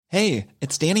Hey,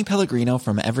 it's Danny Pellegrino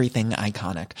from Everything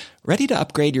Iconic. Ready to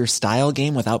upgrade your style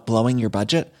game without blowing your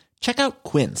budget? Check out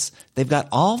Quince. They've got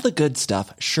all the good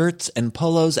stuff, shirts and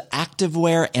polos,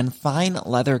 activewear, and fine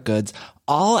leather goods,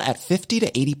 all at 50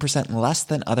 to 80% less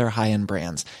than other high-end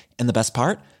brands. And the best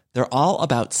part? They're all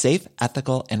about safe,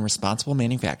 ethical, and responsible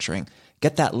manufacturing.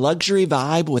 Get that luxury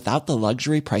vibe without the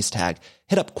luxury price tag.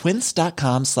 Hit up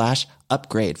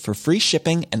quince.com/upgrade for free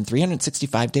shipping and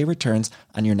 365-day returns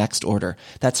on your next order.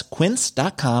 That's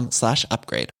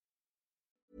quince.com/upgrade.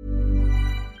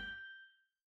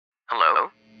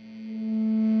 Hello?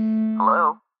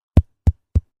 Hello?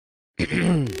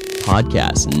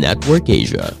 Podcast Network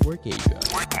Asia.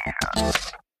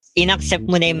 Inaccept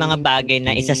mo na yung mga bagay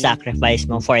na isa-sacrifice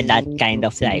mo for that kind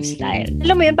of lifestyle.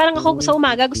 Alam mo yun, parang ako sa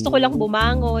umaga, gusto ko lang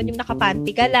bumangon, yung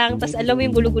nakapanty ka lang, tapos alam mo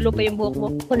yung gulo-gulo pa yung buhok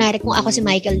mo. Kunwari kung ako si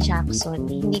Michael Jackson,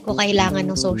 hindi ko kailangan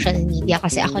ng social media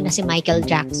kasi ako na si Michael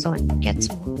Jackson.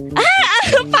 Gets mo?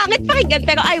 Pangit pakinggan,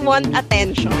 pero I want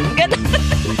attention. Ganun.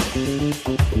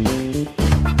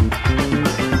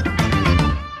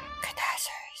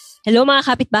 Hello mga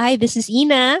kapitbahay, this is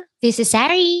Ina. This is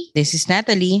Sari. This is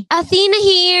Natalie. Athena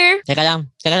here. Teka lang,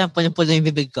 puno yung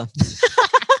bibig ko.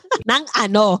 Nang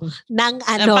ano?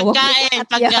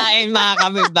 Pagkain mga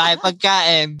kapitbahay,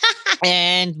 pagkain.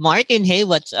 And Martin, hey,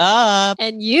 what's up?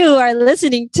 And you are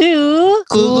listening to...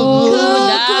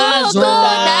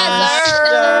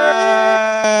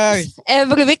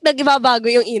 Every week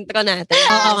nag-ibabago yung intro natin.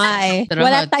 Oo nga eh.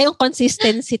 Wala tayong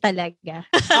consistency talaga.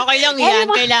 Okay lang yan.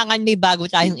 Kailangan may bago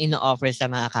tayong ino-offer sa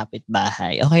mga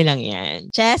kapitbahay. Okay lang yan.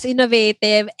 Just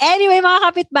innovative. Anyway, mga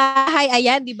kapitbahay,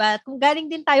 ayan, di ba? Kung galing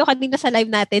din tayo kanina sa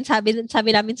live natin, sabi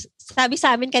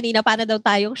sa amin kanina, paano daw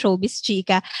tayong showbiz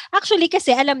chika. Actually,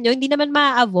 kasi alam nyo, hindi naman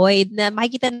ma-avoid na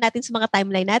makikita natin sa mga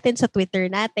timeline natin, sa Twitter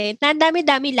natin, na ang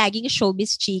dami-dami laging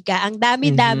showbiz chika. Ang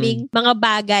dami-daming mga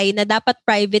bagay na dapat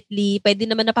privately, pwede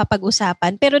naman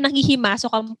napapag-usapan, pero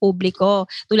nanghihimasok ang publiko.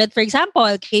 Tulad, for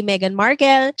example, kay Meghan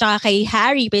Markle, tsaka kay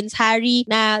Prince Harry,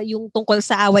 na yung tungkol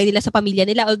sa away nila sa pamilya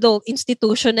nila. Although,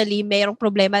 institutionally, mayroong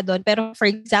problema doon. Pero, for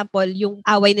example, yung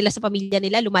away nila sa pamilya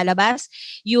nila, lumalabas.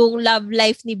 Yung love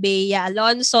life ni Bea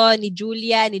Alonzo, ni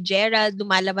Julia, ni Gerald,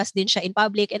 lumalabas din siya in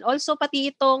public. And also, pati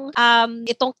itong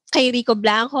kay Rico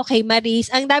Blanco, kay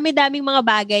Maris, ang dami-daming mga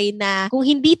bagay na kung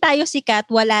hindi tayo sikat,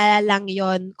 wala lang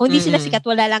yon. Kung hindi sila sikat,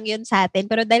 wala lang yon sa atin.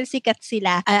 Pero dahil sikat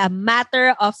sila, a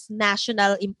matter of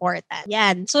national importance.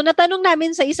 Yan. So, natanong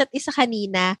namin sa isa't isa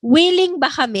kanina, willing ba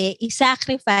kami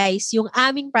i-sacrifice yung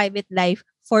aming private life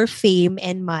for fame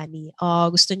and money?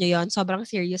 Oh, gusto nyo yon? Sobrang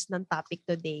serious ng topic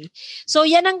today. So,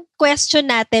 yan ang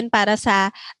question natin para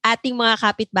sa ating mga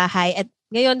kapitbahay. At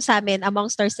ngayon sa amin,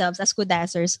 amongst ourselves as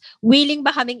Kudazzers, willing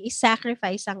ba kaming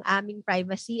i-sacrifice ang aming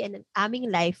privacy and ang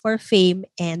aming life for fame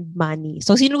and money?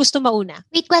 So, sino gusto mauna?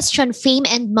 Wait, question, fame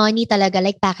and money talaga,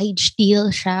 like package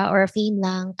deal siya or fame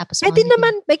lang? Tapos Pwede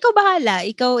naman, ikaw bahala.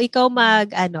 Ikaw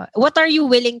what are you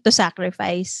willing to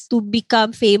sacrifice to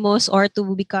become famous or to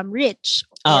become rich?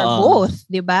 Or both,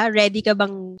 di ba? Ready ka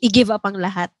bang i-give up ang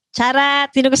lahat?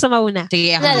 Charat! Sino gusto mauna?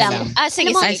 Sige, ako lang.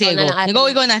 Sige,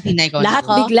 Ikaw na, Tina. Lahat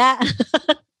bigla.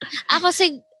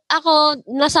 Ako,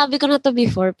 nasabi ko na to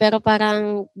before, pero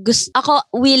parang ako,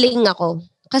 willing ako.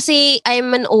 Kasi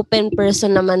I'm an open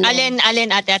person naman.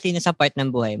 Alin ate sa part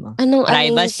ng buhay mo?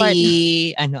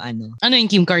 Privacy, ano? Ano yung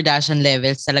Kim Kardashian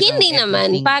levels talaga? Hindi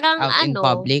naman. Parang in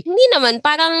public? Hindi naman.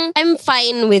 Parang I'm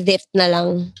fine with it na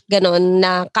lang. Ganon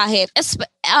na kahit,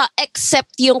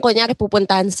 except yung kunyari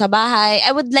pupuntahan sa bahay,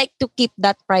 I would like to keep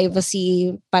that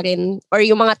privacy pa rin. Or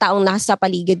yung mga taong nasa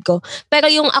paligid ko.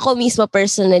 Pero yung ako mismo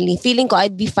personally, feeling ko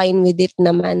I'd be fine with it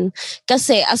naman.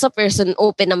 Kasi as a person,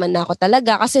 open naman na ako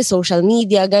talaga. Kasi social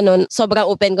media, ganon. Sobrang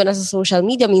open ko na sa social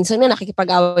media. Minsan na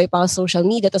nakikipag-away pa ako sa social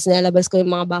media tapos nilalabas ko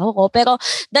yung mga baho ko. Pero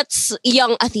that's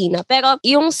young Athena. Pero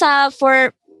yung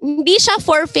hindi siya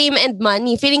for fame and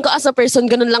money. Feeling ko as a person,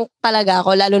 ganun lang talaga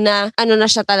ako. Lalo na, na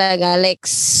siya talaga, like,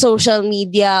 social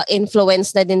media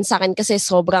influence na din sa akin kasi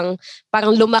sobrang,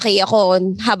 parang lumaki ako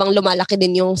habang lumalaki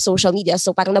din yung social media.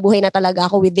 So, parang nabuhay na talaga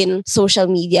ako within social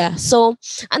media. So,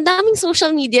 ang daming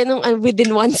social media nung within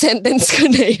one sentence ko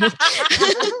na yun.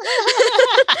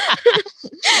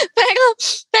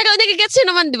 pero nagigets yun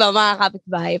naman, di ba, mga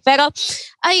kapitbahay. Pero,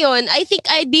 I think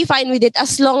I'd be fine with it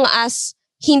as long as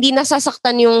hindi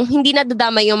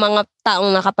nadadama yung mga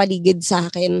taong nakapaligid sa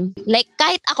akin. Like,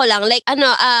 kahit ako lang, like,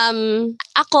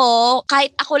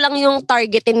 kahit ako lang yung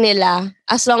targetin nila,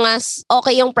 as long as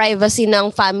okay yung privacy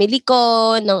ng family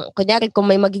ko, kunyari kung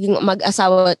may magiging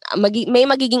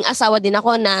asawa din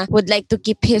ako na would like to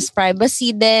keep his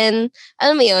privacy, then,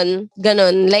 alam mo yun,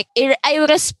 ganun. Like, I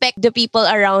respect the people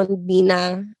around me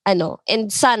na, and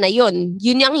sana yun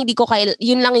lang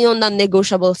yun lang yung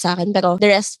non-negotiable sa akin, pero the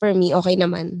rest for me, okay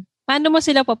naman. Paano mo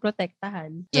sila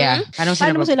poprotektahan? Yeah. Paano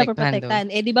mo sila poprotektahan?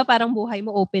 Di ba parang buhay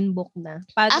mo open book na?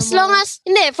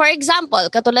 For example,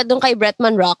 katulad dun kay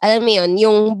Bretman Rock, alam mo yun,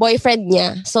 yung boyfriend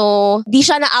niya. So, di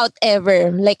siya na out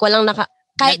ever. Like, walang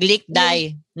nag-leak,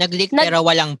 Nag-leak pero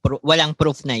walang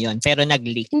proof na yon, pero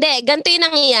nag-leak. Hindi, ganito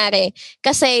yung nangyayari.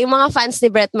 Kasi yung mga fans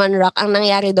ni Bretman Rock, ang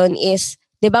nangyari doon is,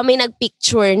 di ba may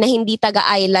nag-picture na hindi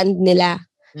taga-island nila.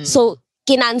 So,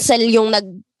 kinancel yung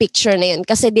nag-picture na yun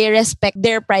kasi they respect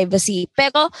their privacy.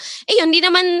 Pero, hindi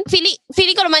naman,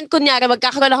 feeling ko naman, kunyari,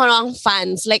 magkakaroon ako ng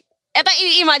fans. Like, eto,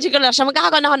 i-imagine ko lang siya,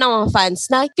 magkakaroon ako ng mga fans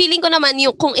na feeling ko naman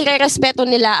yung, kung irerespeto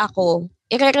nila ako,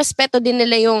 irerespeto din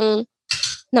nila yung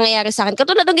nangyayari sa akin.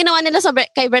 Katulad ng ginawa nila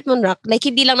kay Bretman Rock, like,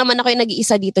 hindi lang naman ako yung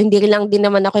nag-iisa dito, hindi lang din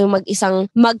naman ako yung mag-isang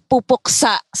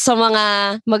magpupuksa sa mga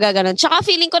magaganon. Tsaka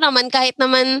feeling ko naman, kahit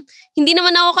naman, hindi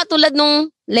naman ako katulad nung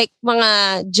like mga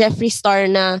Jeffree Star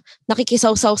na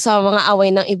nakikisawsaw sa mga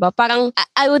away ng iba. Parang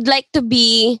I would like to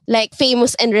be like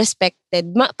famous and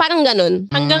respected. Parang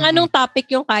ganun. Hanggang anong topic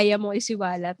yung kaya mo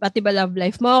isiwalat? Pati ba love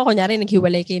life mo? Kunyari,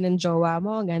 naghiwalay kayo ng jowa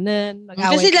mo, ganun.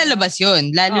 Kasi lalabas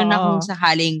yun. Lalo na kung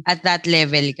sakaling at that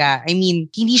level ka. I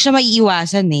mean, hindi siya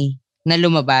maiiwasan na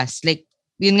lumabas. Like,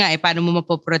 yun nga paano mo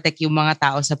mapoprotect yung mga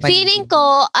tao sa paligid? Feeling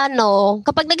ko,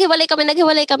 kapag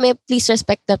naghiwalay kami, please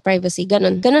respect the privacy.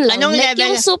 Ganun lang. Anong like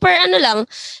level? yung super,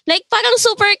 like parang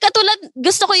super, katulad,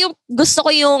 gusto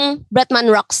ko yung Bretman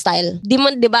Rock style. Di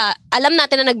ba, alam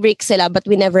natin na nag-break sila, but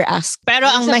we never ask. Pero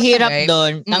ang mahirap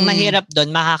doon,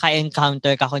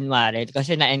 makaka-encounter ka kunwari,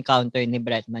 kasi na-encounter ni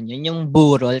Bretman yun, yung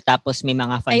burol, tapos may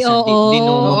mga fans na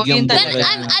dinumog yung burol.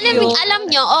 Alam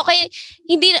nyo, okay,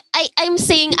 hindi, I'm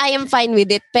saying I am fine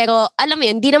with it, pero alam mo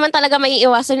yun, hindi naman talaga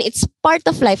maiiwasan. It's part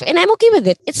of life and I'm okay with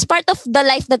it. It's part of the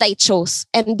life that I chose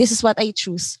and this is what I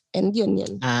choose. And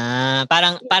yun.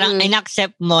 Parang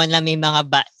in-accept mo na may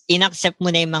in-accept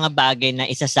mo na yung mga bagay na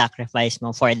isa-sacrifice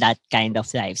mo for that kind of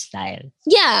lifestyle.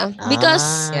 Yeah,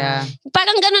 because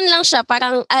parang ganun lang siya.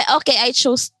 Parang, okay, I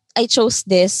chose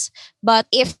this, but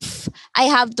if I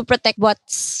have to protect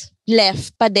what's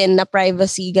left pa din na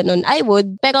privacy, ganun, I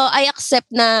would. Pero I accept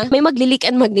na may maglilik.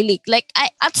 Like,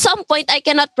 at some point, I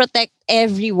cannot protect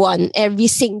every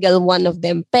single one of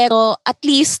them. Pero at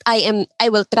least I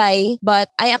will try,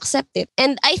 but I accept it.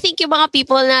 And I think yung mga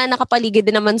people na nakapaligid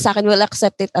din naman sa akin will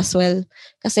accept it as well.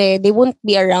 Kasi they won't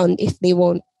be around if they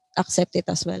won't accept it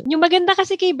as well. Yung maganda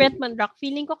kasi kay Bretman Rock,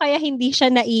 feeling ko kaya hindi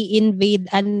siya nai-invade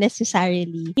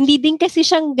unnecessarily. Hindi din kasi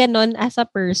siyang ganon as a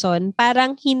person.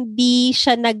 Parang hindi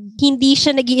siya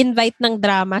nag-i-invite ng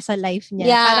drama sa life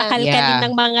niya. Yeah. Para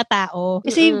kalkalin ng mga tao.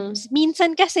 Kasi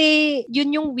minsan kasi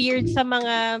yun yung weird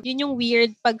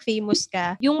pag famous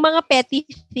ka. Yung mga petty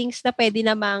things na pwede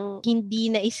namang hindi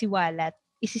na isisiwalat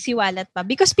pa.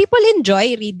 Because people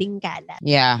enjoy reading kalat.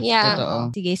 Yeah.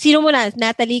 Totoo. Sige, sino muna?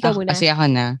 Natalie ka muna. Kasi ako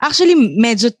na. Actually,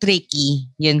 medyo tricky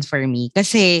yun for me.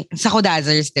 Kasi sa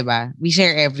Kodazers, diba? We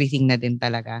share everything na din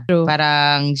talaga. True.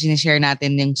 Parang sinishare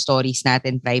natin yung stories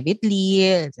natin privately.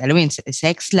 Alam mo yun,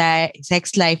 sex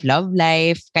life, love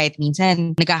life. Kahit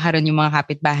minsan, nagkakaroon yung mga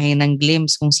kapitbahay ng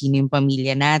glimpse kung sino yung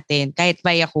pamilya natin. Kahit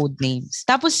via code names.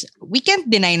 Tapos, we can't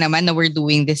deny naman na we're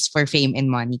doing this for fame and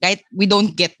money. Kahit we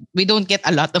don't get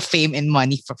a lot of fame and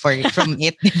money from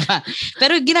it, diba?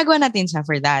 Pero ginagawa natin siya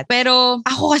for that. Pero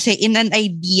ako kasi, in an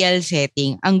ideal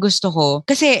setting, ang gusto ko,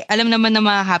 kasi alam naman ng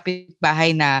mga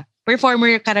kapitbahay na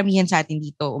performer karamihan sa atin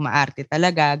dito, umaarte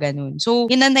talaga, ganun. So,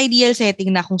 in an ideal setting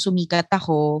na kung sumikat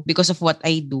ako because of what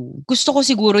I do, gusto ko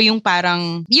siguro yung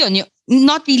parang, yung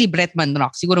not really Bretman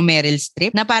Rock, siguro Meryl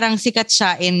Streep, na parang sikat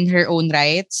siya in her own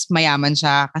rights, mayaman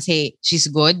siya kasi she's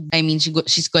good. I mean,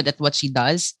 she's good at what she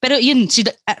does. Pero yun,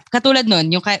 katulad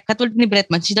nun, katulad ni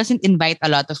Bretman, she doesn't invite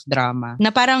a lot of drama. Na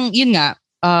parang, yun nga,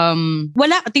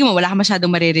 wala ka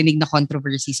masyadong maririnig na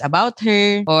controversies about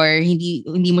her or hindi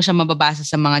mo siya mababasa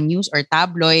sa mga news or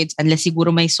tabloids unless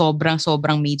siguro may sobrang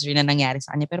major na nangyari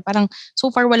sa kanya. Pero parang so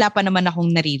far wala pa naman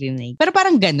akong naririnig. Pero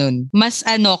parang ganun. Mas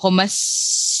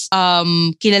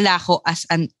kilala ko as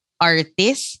an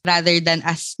artist rather than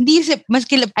as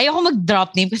ayoko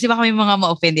mag-drop name kasi baka may mga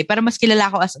ma-offend pero mas kilala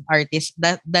ko as an artist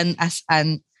than as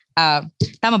an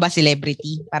tama ba,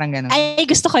 celebrity? Parang gano'n. Ay,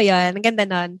 gusto ko yun. Ang ganda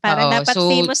nun. Parang Oo, dapat so,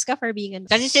 famous ka for being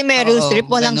Kasi si Meryl Oo, Streep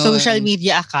walang ganun. social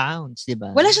media accounts, di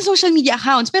ba? Wala siya social media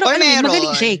accounts. Pero Or alam mo yun, meron.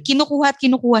 magaling siya eh.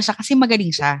 Kinukuha siya kasi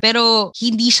magaling siya. Pero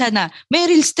hindi siya na,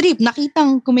 Meryl Streep,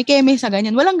 nakitang kumikeme sa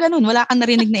ganyan. Walang ganun. Wala kang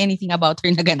narinig na anything about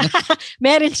her na ganun.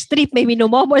 Meryl Streep, may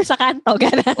minumomol sa kanto.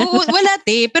 Ganun. Oo, wala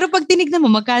te. Pero pag tinignan mo,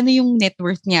 magkano yung net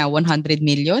worth niya? 100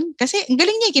 million? Kasi ang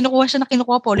galing niya,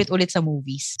 kinukuha pa ulit-ulit sa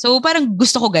movies. So parang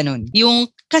gusto ko ganun.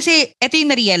 Kasi eto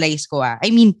yung na-realize ko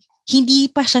I mean, hindi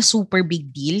pa siya super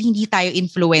big deal. Hindi tayo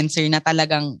influencer na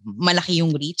talagang malaki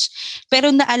yung reach.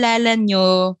 Pero naalala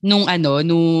nyo nung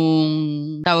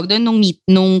tawag doon,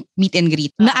 nung meet and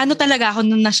greet. Na talaga ako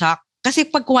nung na-shock. Kasi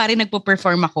pag kuwari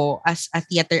nagpo-perform ako as a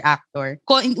theater actor,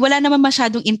 wala naman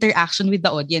masyadong interaction with the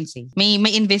audience eh. May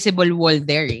invisible wall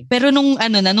there eh. Pero nung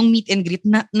meet and greet,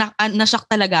 na-shock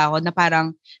talaga ako na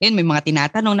parang, yun, may mga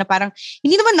tinatanong na parang,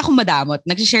 hindi naman ako madamot,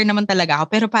 nag-share naman talaga ako,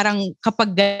 pero parang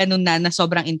kapag ganun na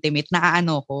sobrang intimate,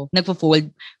 ko, nagpo-fold.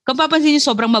 Kung papansin niyo,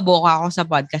 sobrang maboka ako sa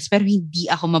podcast, pero hindi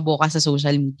ako maboka sa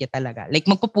social media talaga. Like,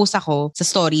 magpo-post ako sa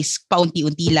stories,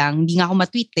 paunti-unti lang, hindi nga ako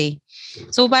matweet eh.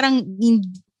 So parang,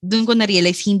 doon ko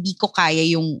na-realize, hindi ko kaya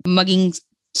yung maging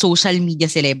social media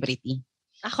celebrity.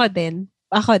 Ako din.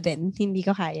 Hindi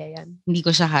ko kaya yan. Hindi ko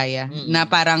siya kaya. Na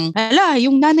parang,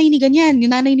 yung nanay ni ganyan,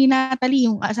 yung nanay ni Natalie,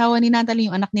 yung asawa ni Natalie,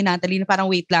 yung anak ni Natalie, na parang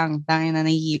wait lang,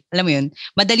 alam mo yun,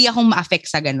 madali akong ma-affect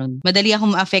sa ganun. Madali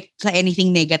akong ma-affect sa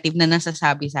anything negative na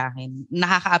nasasabi sa akin.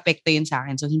 Nakaka-apekto yun sa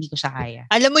akin, so hindi ko siya kaya.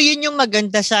 Alam mo, yun yung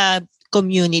maganda sa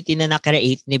community na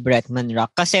na-create ni Bretman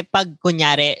Rock. Kasi pag,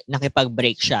 kunyari,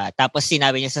 nakipag-break siya, tapos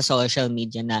sinabi niya sa social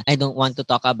media na, I don't want to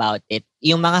talk about it,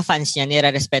 yung mga fans niya,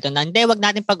 nire-respeto na, hindi, wag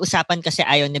natin pag-usapan kasi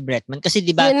ayaw ni Bretman. Kasi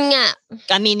di ba, yun nga,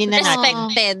 aminin na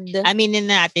respected.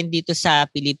 natin dito sa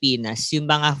Pilipinas, yung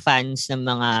mga fans ng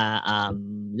mga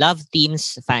love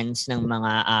teams, fans ng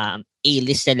mga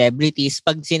A-list celebrities,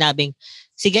 pag sinabing,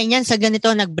 si ganyan sa ganito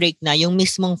nag-break na, yung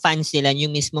mismong fans nila, yung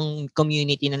mismong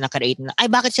community na na-create na, ay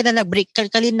bakit sila nag-break?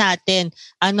 Kalkalin natin.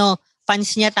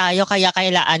 Fans niya tayo, kaya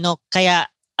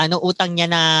utang niya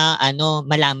na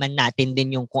malaman natin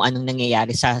din yung kung anong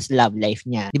nangyayari sa love life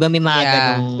niya. Di ba may mga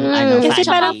ganong Kasi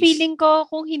fan parang base? feeling ko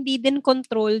kung hindi din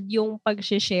controlled yung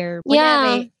pag-share.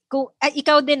 Yeah. Kung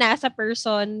ikaw din sa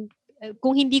person,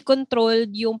 kung hindi controlled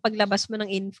yung paglabas mo ng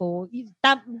info,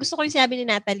 gusto ko yung sinabi ni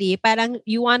Natalie, parang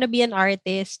you wanna be an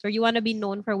artist or you wanna be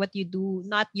known for what you do,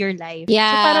 not your life. Yeah.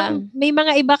 So parang may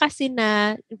mga iba kasi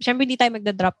na, syempre hindi tayo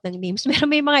magda-drop ng names, pero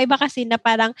may mga iba kasi na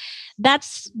parang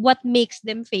that's what makes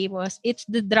them famous. It's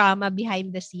the drama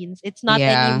behind the scenes. It's not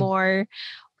anymore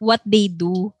what they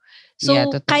do. So,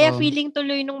 kaya feeling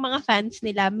tuloy ng mga fans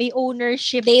nila, may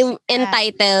ownership. They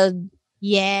entitled.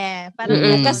 Yeah.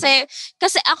 Parang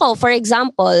Kasi ako, for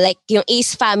example, like yung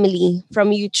Ace Family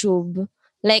from YouTube,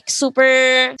 like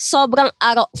sobrang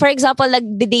araw. For example,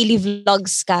 nagde-daily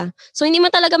vlogs ka. So, hindi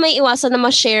mo talaga may iwasan na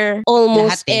ma-share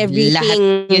almost everything. Lahat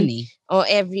yun eh.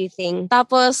 Everything.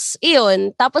 Tapos,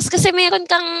 iyon. Tapos kasi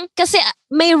kasi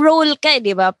may role ka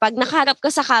di ba? Pag nakaharap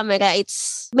ka sa camera,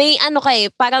 may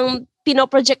parang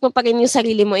pinoproject mo pa rin yung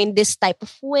sarili mo in this type of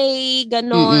way,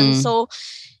 ganon. So,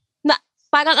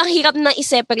 parang ang hirap na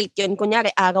i-separate yun.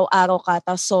 Kunyari, araw-araw ka,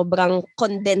 tapos sobrang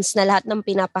condensed na lahat ng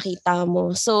pinapakita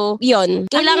mo. So, yun.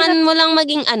 Kailangan mo lang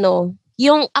maging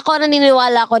yung ako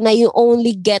naniniwala ko na you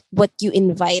only get what you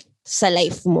invite sa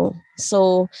life mo.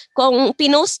 So, kung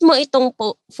pinost mo itong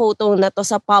photo na to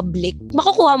sa public,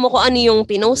 makukuha mo kung ano yung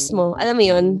pinost mo. Alam mo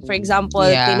yun? For example,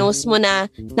 pinost mo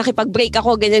na nakipag-break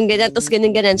ako, ganyan-ganyan, tapos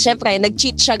ganyan-ganyan. Siyempre,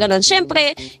 nag-cheat siya, ganun.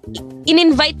 Siyempre,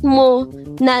 in-invite mo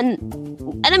na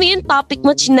alam mo yung topic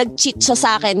mo, nag-cheat siya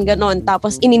sa akin, gano'n.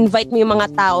 Tapos, in-invite mo yung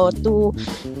mga tao to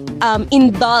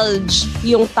indulge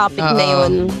yung topic na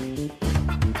yun.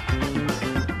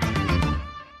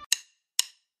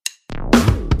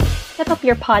 Step up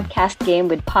your podcast game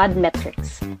with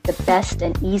Podmetrics, the best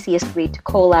and easiest way to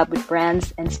collab with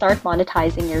brands and start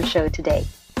monetizing your show today.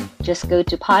 Just go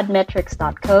to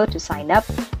podmetrics.co to sign up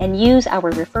and use our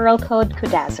referral code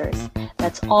KUDAZZERS.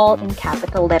 That's all in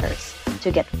capital letters to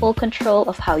get full control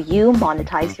of how you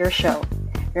monetize your show.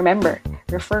 Remember,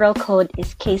 referral code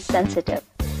is case sensitive.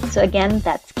 So again,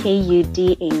 that's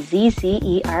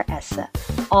KUDAZZERS,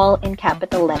 all in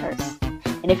capital letters.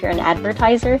 And if you're an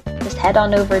advertiser, just head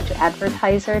on over to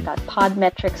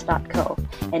advertiser.podmetrics.co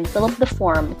and fill up the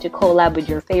form to collab with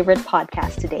your favorite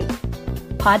podcast today.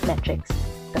 Podmetrics,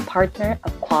 the partner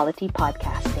of quality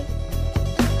podcasting.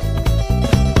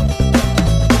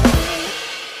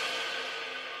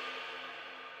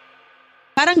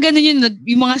 Parang ganun yun,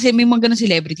 may mga ganun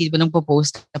celebrity ba nang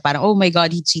post na parang, oh my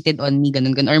God, he cheated on me,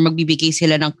 ganun. Or magbibigay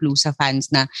sila ng clue sa fans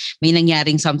na may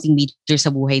nangyaring something major sa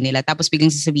buhay nila. Tapos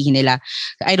biglang sasabihin nila,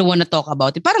 I don't wanna talk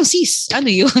about it. Parang sis, ano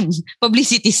yun?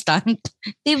 Publicity stunt.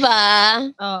 Diba?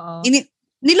 Oo.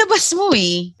 Nilabas mo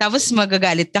eh. Tapos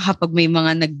magagalit ka kapag may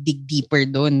mga nag-dig deeper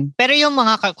doon. Pero yung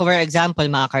mga, for example,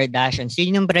 mga Kardashians,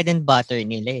 yun yung bread and butter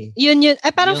nila eh. Yun. Ay,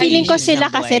 parang Yung feeling ko ayusin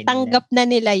sila ng kasi buhay tanggap na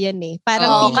nila yun eh. Parang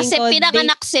Oo, feeling kasi ko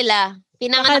pinanganak sila.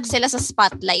 Pinanganak sila sa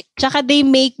spotlight. Tsaka they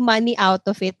make money out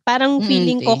of it. Parang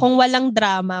feeling ko eh. kung walang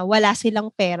drama, wala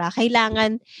silang pera.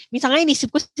 Kailangan, minsan nga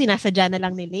inisip ko sinasadya na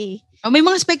lang nila eh. Oh, may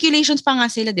mga speculations pa nga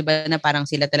sila, di ba, na parang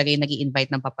sila talaga yung nag-i-invite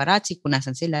ng paparazzi kung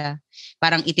nasan sila.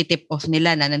 Parang iti-tip off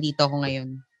nila na nandito ako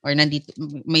ngayon. Or nandito,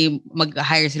 may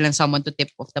mag-hire silang someone to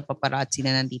tip off the paparazzi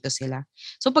na nandito sila.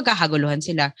 So, pagkakaguluhan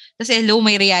sila. Tapos, hello,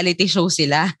 may reality show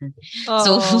sila.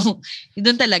 So,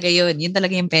 doon talaga yun. Yun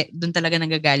talaga doon talaga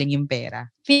nanggagaling yung pera.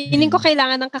 Feeling ko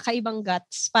kailangan ng kakaibang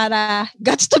guts para,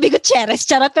 guts to be Gutierrez,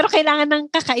 charot, pero kailangan ng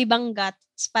kakaibang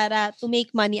guts para to make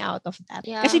money out of that.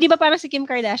 Yeah. Kasi di ba parang si Kim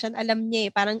Kardashian, alam niya eh,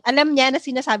 parang alam niya na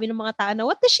sinasabi ng mga tao na,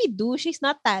 what does she do? She's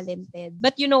not talented.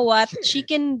 But you know what? She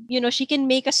can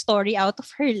make a story out of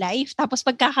her life. Tapos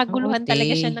pagkakaguluhan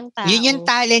talaga siya ng tao. Yun yung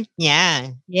talent niya.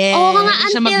 Yes. Oo nga, Hindi siya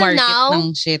until mag-market now, ng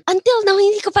shit.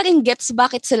 hindi ko pa rin gets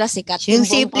bakit sila sikat. Yung Yung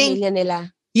buong simpleng- pamilya nila.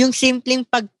 Yung simpleng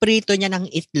pagprito niya ng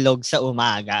itlog sa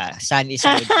umaga, sunny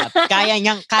side up. Kaya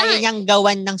niyang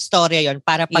gawan ng storya yon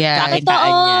para pagkakitaan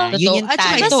niya. Totoo. Yun yung At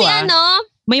saka talent. ito, Kasi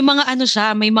may mga ano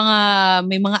siya, may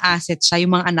mga assets siya,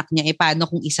 yung mga anak niya, paano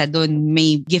kung isa doon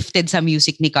may gifted sa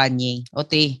music ni Kanye.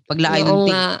 Ote, paglaay Oo ng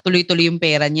nga. tuloy-tuloy yung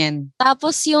pera niyan.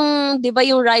 tapos yung, di ba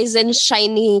yung Rise and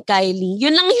Shine ni Kylie,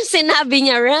 yun lang yung sinabi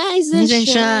niya, Rise and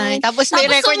Shine. Tapos may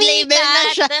record label na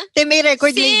siya. May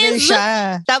record Sis! label siya.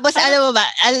 Tapos alam mo ba,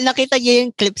 nakita niyo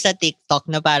yung clip sa TikTok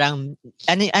na parang,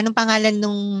 anong pangalan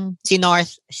nung si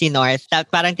North?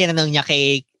 Parang tinanong niya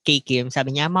kay Kim,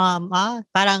 sabi niya, Mama,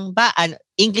 parang ba,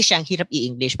 English ang hirap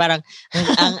i-English. Parang,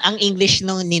 ang English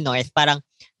nung ni North, parang,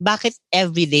 bakit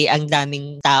everyday ang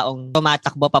daming taong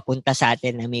tumatakbo papunta sa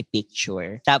atin na may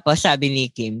picture? Tapos sabi ni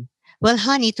Kim, well,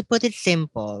 honey, to put it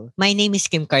simple, my name is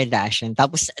Kim Kardashian.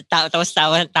 Tapos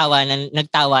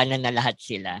nagtawanan na lahat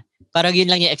sila. Parang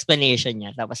yun lang yung explanation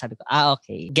niya. Tapos sabi ko,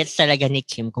 okay. Gets talaga ni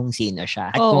Kim kung sino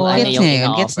siya. At kung ano yung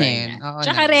ina-offer niya.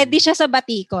 Tsaka ready siya sa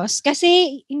batikos.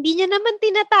 Kasi hindi niya naman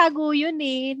tinatago yun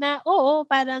eh. Na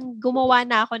parang gumawa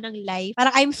na ako ng life.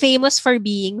 Parang I'm famous for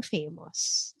being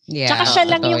famous. Yeah, Tsaka siya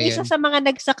lang totoo yung isa yun. sa mga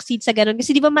nag-succeed sa ganun.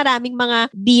 Kasi di ba maraming mga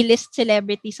D-list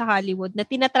celebrity sa Hollywood na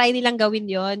tinatry nilang gawin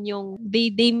yon, yung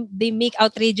they make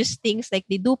outrageous things like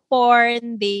they do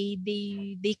porn, they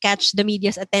catch the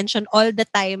media's attention all the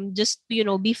time just to,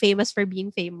 be famous for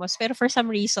being famous. Pero for some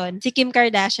reason, si Kim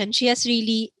Kardashian, she has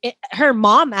really, her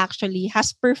mom actually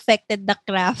has perfected the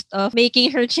craft of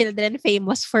making her children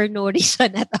famous for no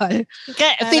reason at all.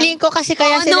 Feeling ko kasi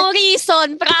kaya sila, no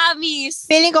reason, promise.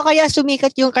 feeling ko kaya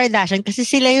sumikat yung Kardashian kasi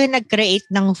sila yung nag-create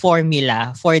ng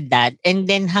formula for that. And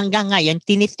then hanggang ngayon,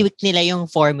 tinitweak nila yung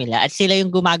formula at sila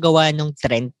yung gumagawa ng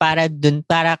trend para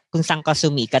kung saan ka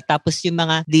sumikat. Tapos yung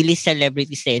mga D-list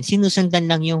celebrities na yun, sinusundan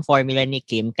lang yung formula ni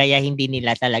Kim kaya hindi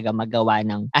nila talaga magawa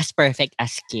ng as perfect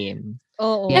as Kim.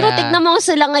 Oo. Pero tignan mo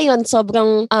sila ngayon,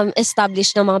 sobrang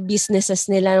established ng mga businesses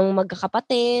nila ng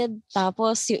magkakapatid.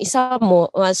 Tapos yung isa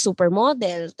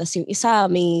supermodel. Tapos yung isa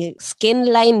may skin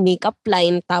line, makeup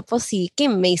line. Tapos si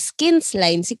Kim may skins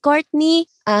line. Si Kourtney,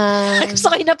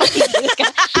 Gusto ko yung napatigil ka.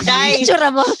 Dahil- Itsura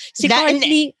mo. Si Dahil-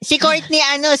 Kourtney.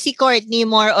 Si Kourtney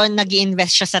more on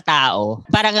nag-i-invest siya sa tao.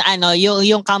 Parang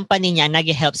yung company niya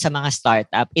nag-help sa mga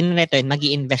startup. In return,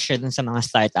 mag-i-invest siya dun sa mga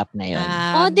startup na yun.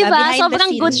 diba? behind the Sobrang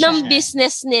scenes good siya. ng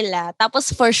business nila.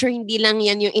 Tapos for sure, hindi lang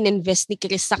yan yung in-invest ni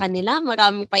Chris sa kanila.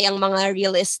 Marami pa yung mga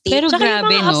real estate. Pero Tsaka yung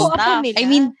grabe, mga no? apo-apo nila. I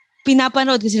mean,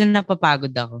 pinapanood ko sila,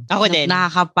 napapagod ako. Ako din.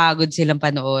 Nakakapagod silang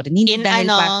panoorin. Hindi dahil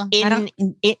parang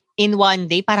in one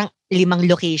day, parang 5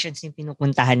 locations yung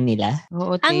pinupuntahan nila.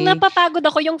 Oo, Ang napapagod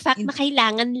ako yung fact na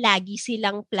kailangan lagi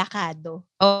silang plakado.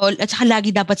 at saka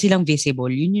lagi dapat silang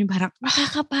visible. Yun yung parang,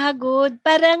 Nakakapagod.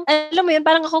 Parang, alam mo yun,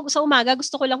 parang ako sa umaga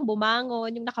gusto ko lang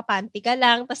bumangon, yung nakapanty ka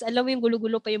lang, tapos alam mo yung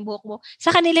gulo-gulo pa yung buhok mo.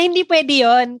 Sa kanila, hindi pwede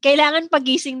yon. Kailangan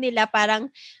pagising nila parang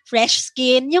fresh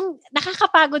skin. Yung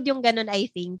nakakapagod yung ganun,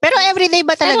 I think. Pero everyday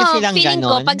ba talaga silang feeling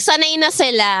ganon? ko, pag sanay na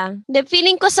sila,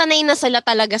 feeling ko sanay na sila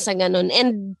talaga sa ganun.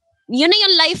 And yun na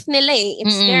yung life nila eh.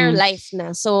 It's their life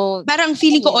na. So, parang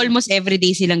feeling ko almost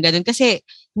everyday silang ganun. Kasi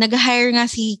nag-hire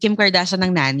nga si Kim Kardashian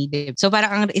ng nanny. Diba? So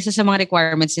parang ang isa sa mga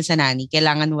requirements niya sa nanny,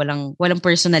 kailangan walang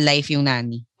personal life yung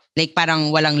nanny. Like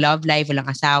parang walang love life,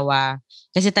 walang asawa.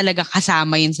 Kasi talaga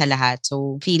kasama yun sa lahat.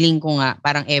 So feeling ko nga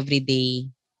parang everyday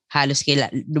halos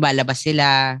lumalabas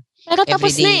sila. Pero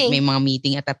tapos Everyday, na eh. may mga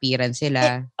meeting at appearance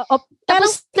sila.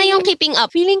 Tapos na yung keeping up.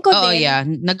 Feeling ko Oo, din. yeah.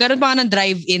 Nagkaroon pa nga ng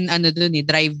drive-in,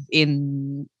 drive-in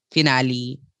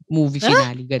finale, movie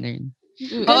finale, ganun.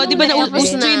 Oo, di ba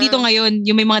nauuso na yun dito ngayon,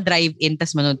 yung may mga drive-in,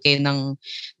 tas manood kayo ng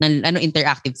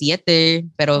interactive theater,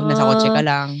 pero nasa kotse ka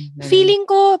lang. Ganun. Feeling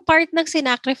ko part ng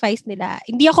sinacrifice nila.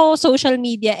 Hindi ako social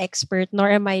media expert, nor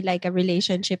am I like a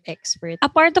relationship expert. A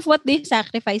part of what they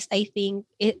sacrifice, I think,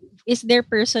 is their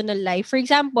personal life. For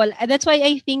example, that's why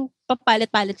I think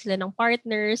papalit-palit sila ng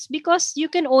partners because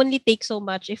you can only take so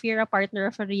much if you're a partner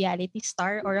of a reality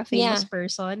star or a famous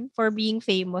person for being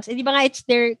famous. Eh, di ba nga, it's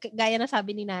their, gaya na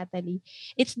sabi ni Natalie,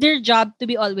 it's their job to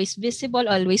be always visible,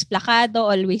 always plakado,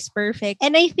 always perfect.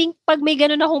 And I think pag may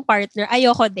ganun akong partner,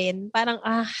 ayoko din. Parang,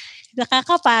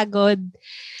 nakakapagod.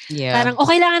 Yeah. Parang,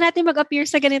 kailangan natin mag-appear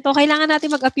sa ganito,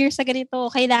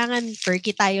 kailangan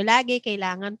perky tayo lagi,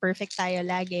 kailangan perfect tayo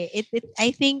lagi.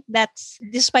 I think that's,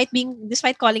 despite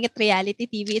calling it reality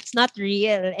TV, it's not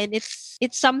real. And it's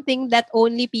something that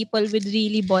only people with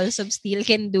really balls of steel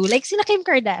can do. Like sila Kim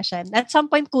Kardashian. At some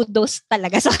point, kudos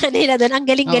talaga sa kanila doon. Ang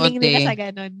galing-galing nila sa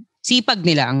ganun. Sipag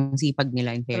nila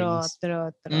in fairness.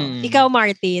 True. Ikaw,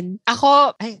 Martin.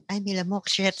 Ako, ay nilamok,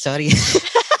 shit, sorry.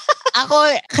 Ako,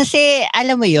 kasi,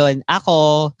 alam mo yun,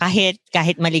 ako,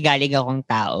 kahit maligalig akong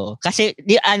tao. Kasi,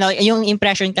 yung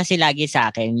impression kasi lagi sa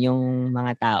akin, yung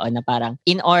mga tao na parang,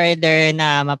 in order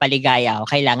na mapaligaya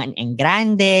ako, kailangan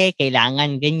grande,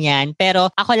 kailangan ganyan.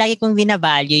 Pero, ako lagi kong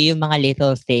binavalue yung mga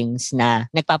little things na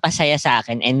nagpapasaya sa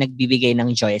akin and nagbibigay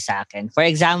ng joy sa akin. For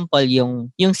example, yung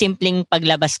simpleng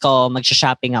paglabas ko,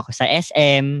 magsha-shopping ako sa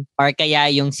SM, or kaya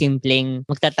yung simpleng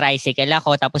magta-tricycle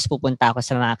ako, tapos pupunta ako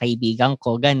sa mga kaibigan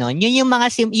ko, ganon. Yun yung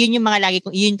mga lagi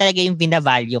ko, yun talaga yung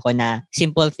binavalue ko na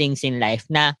simple things in life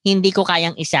na hindi ko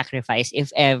kayang i-sacrifice if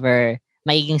ever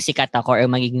magiging sikat ako or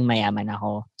magiging mayaman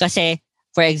ako. Kasi,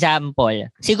 for example,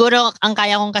 siguro ang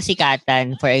kaya kong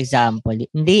kasikatan, for example,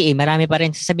 marami pa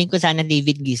rin, sasabihin ko sana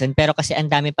David Gison, pero kasi ang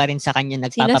dami pa rin sa kanya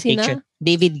nagpapapicture.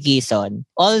 David Gison.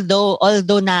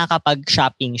 Although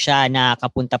nakakapag-shopping siya,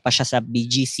 nakakapunta pa siya sa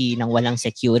BGC nang walang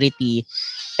security,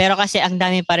 pero kasi ang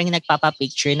dami pa rin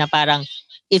nagpapapicture na parang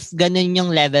if ganun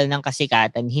yung level ng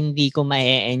kasikatan, hindi ko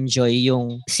ma-enjoy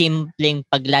yung simpleng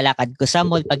paglalakad ko sa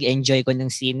mall, pag-enjoy ko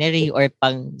ng scenery, or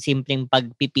simpleng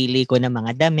pagpipili ko ng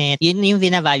mga damit. Yun yung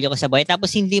binavalue ko sa buhay.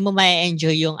 Tapos hindi mo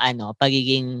ma-enjoy yung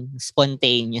pagiging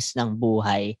spontaneous ng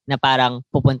buhay. Na parang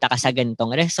pupunta ka sa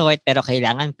ganitong resort, pero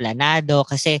kailangan planado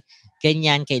kasi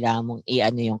ganyan, kailangan mong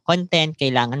yung content,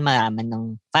 kailangan malaman ng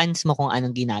fans mo kung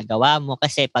anong ginagawa mo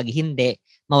kasi pag hindi,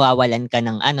 mawawalan ka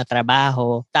ng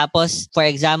trabaho. Tapos, for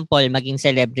example, maging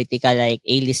celebrity ka like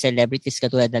A-list celebrities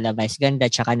katulad nila Vice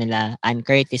Ganda tsaka nila Ann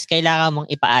Curtis, kailangan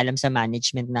mong ipaalam sa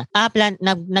management na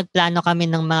nagplano kami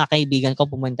ng mga kaibigan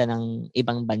ko pumunta ng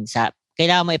ibang bansa.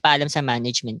 Kailangan mo ipaalam sa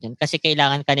management yun kasi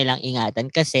kailangan ka nilang ingatan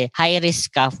kasi high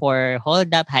risk ka for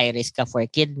hold up, high risk ka for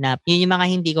kidnap. Yun yung mga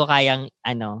hindi ko kayang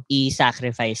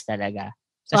i-sacrifice talaga.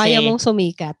 Kasi, so, ayaw mong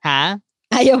sumikat? Ha?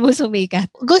 Ayaw mo sumikat?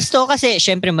 Gusto kasi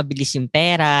syempre mabilis yung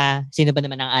pera. Sino ba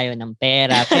naman ang ayaw ng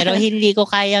pera? Pero hindi ko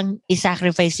kayang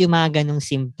i-sacrifice yung mga ganong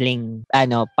simpleng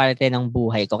parte ng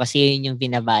buhay ko kasi yun yung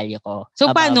binavalue ko.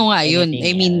 So paano nga yun?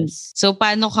 I mean, so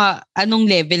paano anong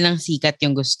level ng sikat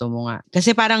yung gusto mo nga?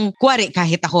 Kasi parang,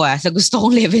 kahit ako sa gusto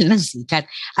kong level ng sikat,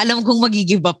 alam kong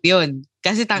mag-give up yun.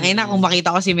 Kasi tangina, kung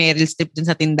makita ko si Meryl Streep dun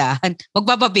sa tindahan,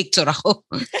 magpapapicture ako.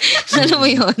 Alam mo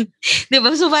yun? Diba?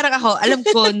 So parang ako, alam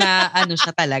ko na siya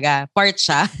talaga. Part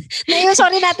siya.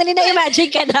 Sorry Natalie, na-imagine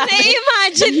ka na.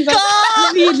 Na-imagine ko!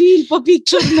 Real,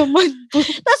 pa-picture naman po.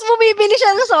 Tapos bumibili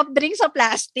siya ng soft drink sa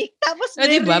plastic. Tapos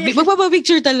diba?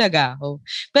 Magpapapicture talaga ako.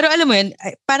 Pero alam mo yun,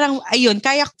 parang ayun,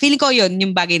 feeling ko yun,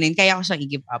 yung bagay na yun, kaya ko siyang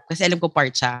i-give up. Kasi alam ko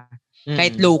part siya.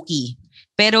 Kahit low-key.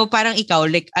 Pero parang ikaw,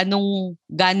 like,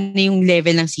 gano'n yung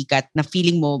level ng sikat na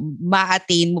feeling mo,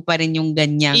 ma-attain mo pa rin yung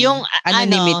ganyang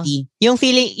anonymity? Yung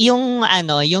feeling, yung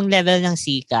level ng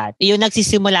sikat, yung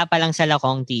nagsisimula pa lang sa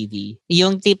Lakong TV.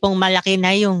 Yung tipong malaki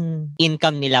na yung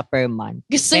income nila per month.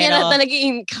 Gusto niya na talaga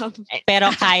income.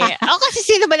 Pero kaya, kasi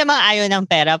sino ba namang ayaw ng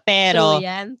pera? Pero, true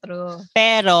yan, true.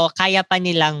 Pero, kaya pa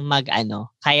nilang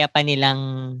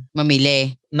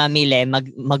mamili,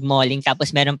 mag-malling.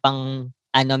 Tapos meron pang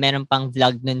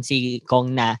vlog nun si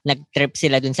Kong na nag-trip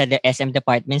sila dun sa SM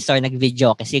department store,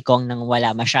 nag-video kasi Kong nang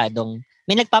wala masyadong,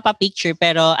 may nagpapapicture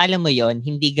pero alam mo yon,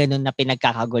 hindi ganun na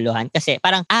pinagkakaguluhan kasi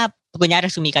parang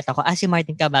kunyari sumikat ako, si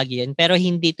Martin Cabaguio yun. Pero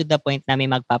hindi to the point na may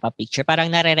magpapapicture.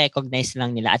 Parang nare-recognize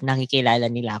lang nila at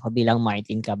nakikilala nila ako bilang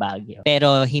Martin Cabaguio.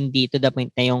 Pero hindi to the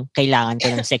point na yung kailangan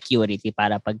ko ng security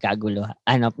para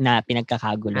na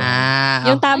pinagkakaguluhan.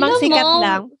 Yung tamang sikat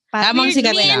lang. Tamang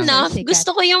sikat lang. Enough,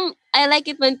 gusto ko yung, I like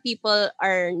it when people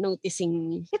are noticing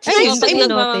me. It's nice to be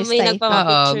noticed. May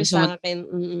nagpapapicture gusto mo- sa akin.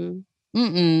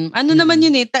 Ano naman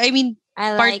yun I mean,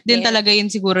 I part like din it. talaga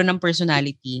yun siguro ng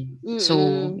personality. So,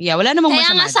 yeah, wala namang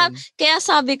masama dun. Kaya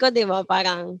sabi ko, di ba,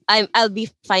 parang, I'll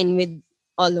be fine with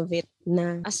all of it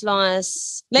na as long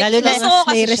as, like, Lalo na gusto ko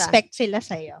kasi May siya. respect sila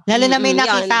sa'yo. Lalo na may Mm-mm,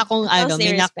 nakita yan. akong Because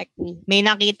they respect me. may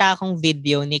nakita akong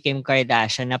video ni Kim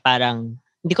Kardashian na parang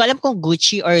hindi ko alam kung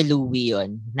Gucci or Louis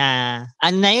yun na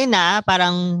yun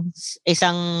parang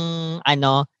isang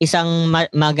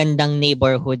magandang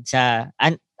neighborhood sa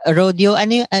Rodeo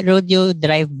Rodeo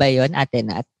Drive ba yun, Ate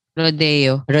Nat?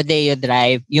 Rodeo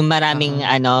Drive, yung maraming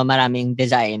maraming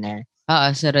designer.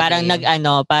 Sa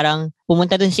Rodeo. Parang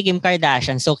pumunta dun si Kim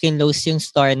Kardashian, so kinlose yung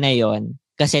store na yon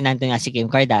kasi nandun nga si Kim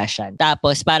Kardashian.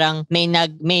 Tapos parang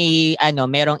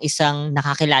merong isang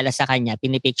nakakilala sa kanya,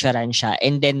 pinipicturean siya,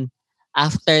 and then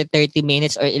after 30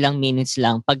 minutes or ilang minutes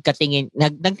lang,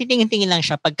 nagtitingin-tingin lang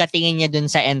siya, pagkatingin niya dun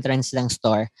sa entrance ng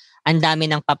store, ang dami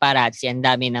ng paparazzi, ang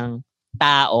dami ng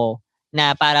tao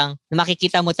na parang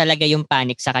makikita mo talaga yung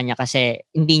panic sa kanya kasi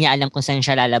hindi niya alam kung saan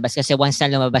siya lalabas kasi once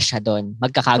na lumabas siya doon,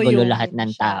 magkakagulo lahat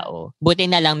ng tao. Buti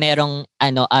na lang merong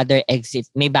other exit,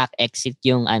 may back exit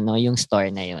yung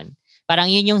store na yun. Parang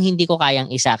yun yung hindi ko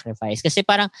kayang i-sacrifice kasi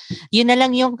parang yun na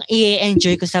lang yung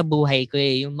i-enjoy ko sa buhay ko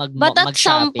yung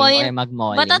mag-shopping or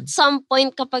mag-malling. But at some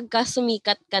point kapag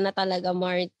sumikat ka na talaga,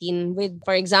 Martin, with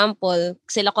for example,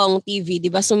 sila kong TV,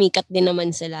 'di ba, sumikat din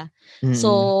naman sila. Mm-hmm.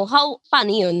 So,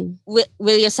 paano yun?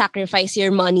 Will you sacrifice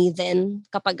your money then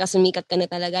kapag sumikat ka na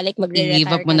talaga? Like magre-retire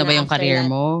i-give up mo na ba yung after career that?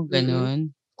 mo?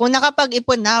 Ganun. Kung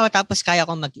nakapag-ipon na ako tapos kaya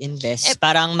ko mag-invest,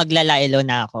 parang maglalaylo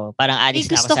na ako. Parang alis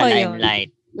na ako sa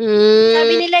limelight.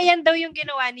 Sabi nila yan daw yung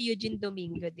ginawa ni Eugene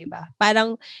Domingo, di ba?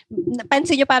 Parang,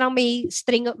 napansin nyo parang may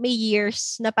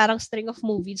years na parang string of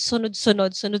movies,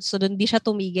 sunod-sunod, hindi siya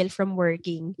tumigil from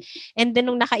working. And then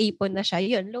nung nakaipon na siya,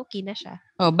 yun, low-key na siya.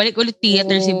 Balik ulit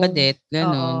theater si Badet.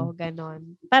 Ganon. Oo,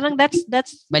 ganon. Parang that's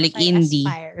balik what I indie.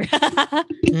 aspire.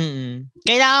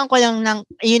 Kailangan ko lang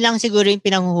yun lang siguro yung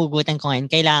pinanghuhugutan ko ngayon,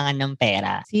 kailangan ng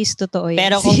pera. Sis, totoo yan.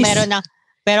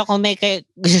 Pero kung may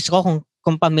gusto ko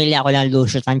kung pamilya ako ng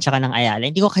Lucian tsaka ng Ayala,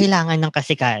 hindi ko kailangan ng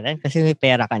kasikaran kasi may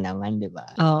pera ka naman, di ba?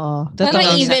 Oo. Pero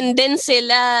even din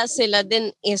sila din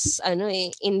is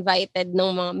invited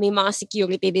may mga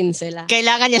security din sila.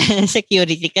 Kailangan nila ng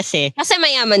security kasi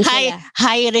mayaman sila.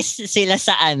 High risk sila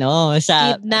sa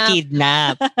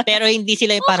kidnap. Pero hindi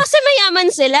sila yung parang kasi mayaman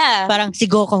sila. Parang si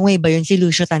Gokong Wei ba yun? Si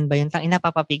Lucian ba yun? Tangina,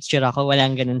 papapicture ako.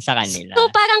 Walang ganun sa kanila.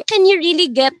 So parang can you really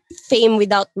get fame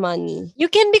without money? You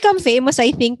can become famous,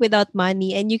 I think, without money.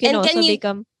 And you can also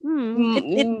become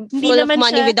full of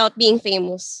money without being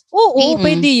famous. Oo,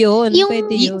 pwede yun.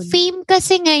 Yung fame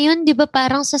kasi ngayon, di ba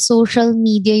parang sa social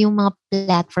media yung mga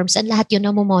platforms, ang lahat yun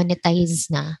na monetize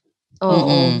na.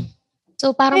 Oo.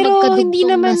 So parang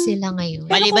magkadugtong na sila ngayon.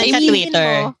 Maliban sa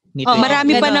Twitter.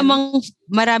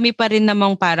 Marami pa rin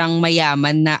namang parang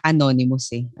mayaman na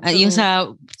anonymous yung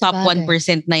sa top 1%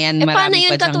 na yan, marami paano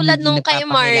yun pa katulad nung kay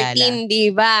Martin,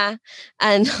 di ba?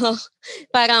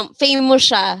 Parang famous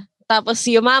siya, tapos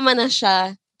yumaman na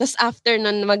siya, tapos after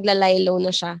nun maglalaylo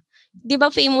na siya. Di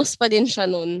ba famous pa din siya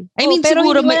nun? I mean, pero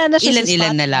siguro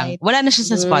ilan na lang. Wala na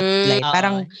siya sa spotlight.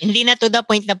 Parang hindi na to the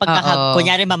point na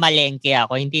kunyari mamalengke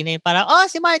ako. Hindi na yung parang,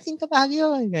 si Martin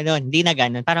Cabaguio. Ganon. Hindi na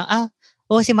ganon. Parang,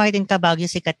 si Martin Cabaguio,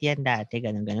 sikat yan dati.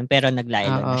 Ganon. Pero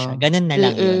naglaylo na siya. Ganon na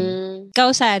lang yun. Ikaw,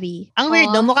 Sari. Ang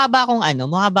weird, mukha ba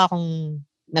akong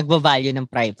nagbavalue ng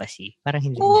privacy? Parang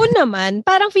hindi. Oo naman.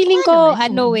 Parang feeling ko,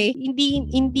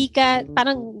 hindi ka,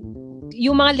 parang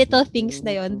yung mga little things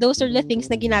na yon, those are the things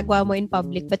na ginagawa mo in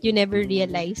public but you never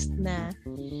realized na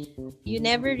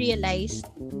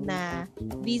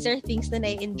these are things na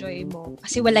na-enjoy mo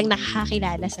kasi walang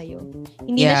nakakakilala sa'yo.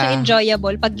 Hindi na siya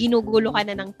enjoyable pag ginugulo ka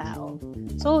na ng tao.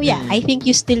 So yeah, I think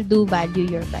you still do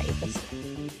value your privacy.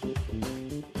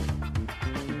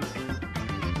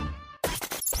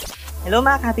 Hello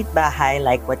mga kapitbahay,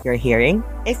 like what you're hearing?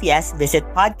 If yes, visit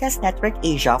Podcast Network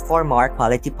Asia for more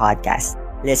quality podcasts.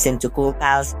 Listen to Cool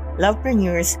Pals,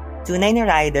 Lovepreneurs, Tunay na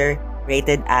Rider,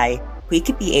 Rated I,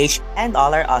 Quickie PH, and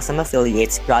all our awesome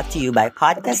affiliates brought to you by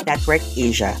Podcast Network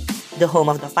Asia. the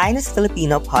home of the finest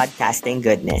Filipino podcasting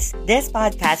goodness. This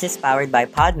podcast is powered by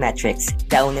Podmetrics,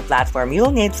 the only platform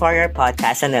you'll need for your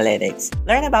podcast analytics.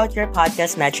 Learn about your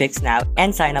podcast metrics now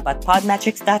and sign up at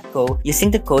podmetrics.co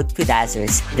using the code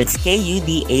KUDAZZERS. That's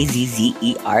KUDAZZERS.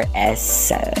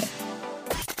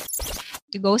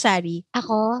 To go, Sari.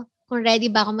 Ako, kung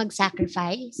ready ba ako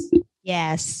mag-sacrifice?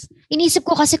 Yes. Inisip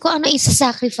ko kasi kung ano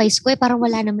isa-sacrifice ko parang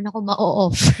wala naman ako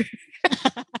ma-offer.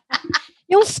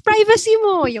 Yung privacy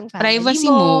mo, yung Privacy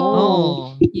family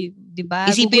mo. mo.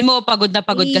 Diba? Isipin mo, pagod na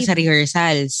pagod ka sa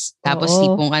rehearsals. Tapos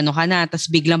tipong ano ka na,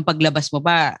 tapos biglang paglabas mo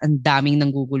pa, ang daming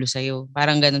nanggugulo sa'yo.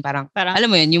 Parang ganun, parang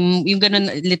alam mo yun, yung ganun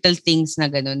little things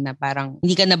na ganun na parang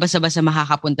hindi ka na basa-basa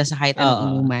makakapunta sa kahit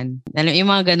anong inuman. Alam,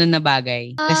 yung mga ganun na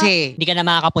bagay. Kasi hindi ka na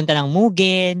makakapunta ng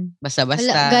Mugin.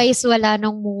 Basta-basta. Guys, wala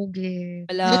nang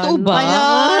Mugin. Totoo ba?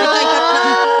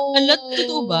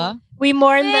 Totoo ba? We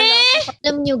mourn the loss.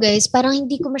 Alam nyo guys, parang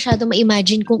hindi ko masyado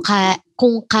ma-imagine kung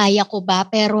kaya ko ba,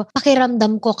 pero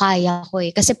pakiramdam ko kaya ko eh.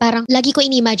 Kasi parang lagi ko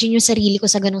in-imagine yung sarili ko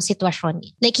sa ganong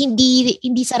sitwasyon. Like hindi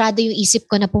sarado yung isip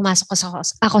ko na pumasok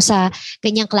ako sa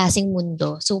ganyang klaseng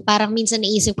mundo. So parang minsan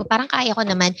naisip ko, parang kaya ko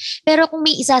naman. Pero kung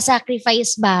may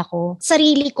isa-sacrifice ba ako,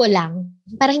 sarili ko lang.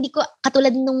 Parang hindi ko,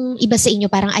 katulad nung iba sa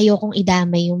inyo, parang ayokong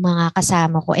idamay yung mga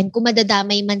kasama ko. And kung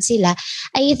madadamay man sila,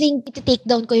 I think take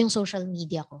down ko yung social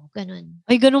media ko. Ganun.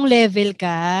 Ay, ganung level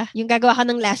ka. Yung gagawa ka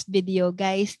ng last video,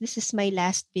 guys. This is my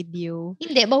last video.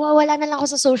 Hindi, mawawala na lang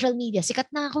ako sa social media.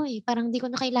 Sikat na ako eh. Parang hindi ko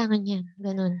na kailangan yan.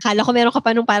 Ganun. Kala ko meron ka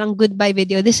pa nung parang goodbye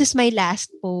video. This is my last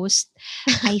post.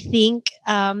 I think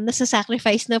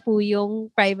nasa-sacrifice na po yung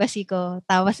privacy ko.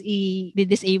 Tapos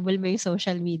i-disable mo yung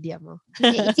social media mo.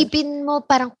 Isipin mo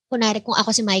parang kunwari kung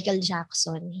ako si Michael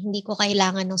Jackson, hindi ko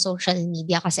kailangan ng social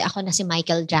media kasi ako na si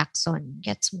Michael Jackson.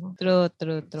 Gets mo? True.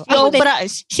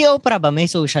 Si Oprah ba may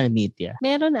social media?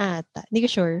 Meron ata. Hindi ko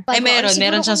sure. Ay,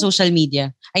 meron sa social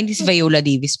media. Ay, hindi si Viola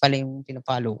Davis pala yung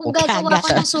pinapollow ko. Kung gagawa ko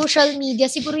ng social media,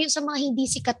 siguro yung sa mga hindi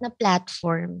sikat na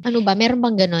platform. Ano ba? Meron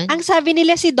bang ganun? Ang sabi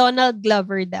nila si Donald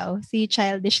Glover daw, si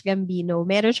Childish Gambino,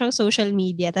 meron siyang social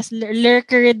media, tas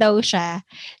lurker daw siya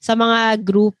sa mga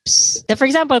groups. For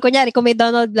example, kunyari, kung may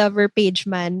Donald Glover page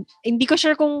man, hindi ko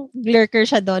sure kung lurker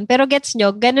siya doon, pero gets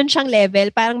nyo, ganun siyang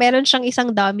level, parang meron siyang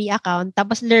isang dummy account,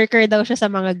 tapos lurker daw siya sa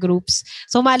mga groups.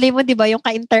 So, mali mo, di ba, yung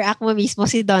ka-interact mo mismo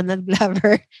si Donald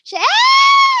Glover. Shit!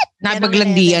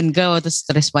 Napaglandian ka, tapos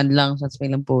respond lang sa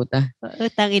lang puta.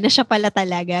 Tangina siya pala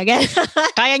talaga.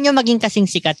 Kaya nyo maging kasing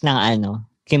sikat ng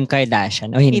Kim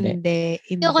Kardashian o hindi? Hindi.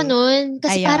 Ako nun.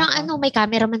 Kasi Ayaw. parang may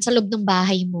cameraman sa loob ng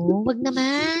bahay mo. Wag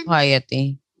naman. Quiet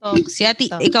eh. Si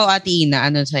ikaw Ate Ina,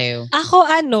 ano sa'yo? Ako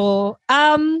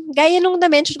gaya nung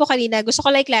na-mention ko kanina, gusto ko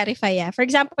clarify For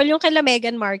example, yung kay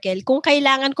Meghan Markle, kung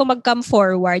kailangan ko mag-come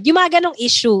forward, yung mga ganong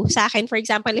issue sa akin, for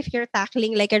example, if you're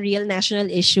tackling like a real national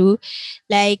issue,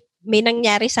 like may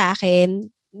nangyari sa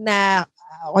akin na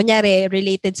kunyari,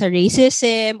 related sa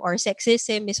racism or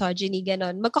sexism, misogyny,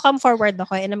 ganon, magko-come forward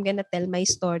ako and I'm gonna tell my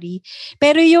story.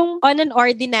 Pero yung on an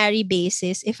ordinary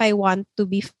basis, if I want to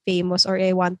be famous or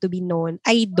I want to be known,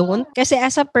 I don't. Kasi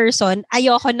as a person,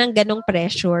 ayoko ng ganong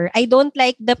pressure. I don't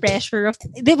like the pressure of,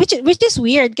 which is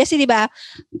weird. Kasi diba,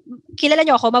 kilala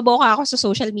nyo ako, maboka ako sa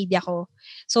social media ko.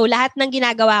 So, lahat ng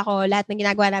ginagawa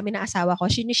namin ng asawa ko,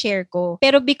 sinishare ko.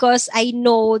 Pero because I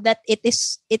know that it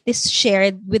is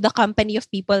shared with the company of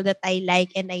people that I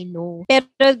like and I know.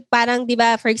 Pero parang, di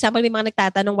ba, for example, may mga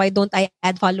nagtatanong, why don't I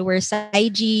add followers sa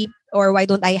IG? Or why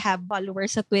don't I have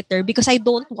followers sa Twitter? Because I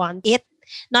don't want it.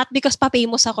 Not because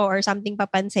pa-famous ako or something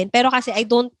papansin. Pero kasi I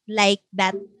don't like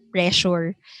that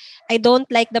pressure. I don't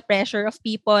like the pressure of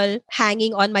people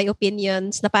hanging on my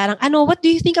opinions na parang, what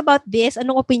do you think about this?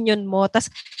 Anong opinion mo?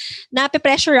 Tas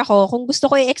nape-pressure ako. Kung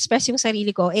gusto ko i-express yung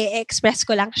sarili ko, i-express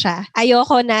ko lang siya.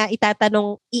 Ayoko na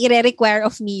itatanong, i-require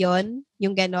of me yun,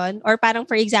 yung ganon. Or parang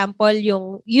for example,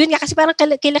 yun nga kasi parang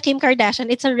kila Kim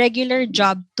Kardashian, it's a regular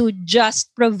job to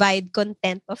just provide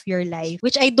content of your life,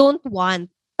 which I don't want.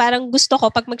 Parang gusto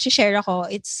ko, pag mag-share ako,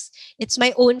 it's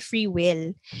my own free will.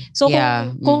 So,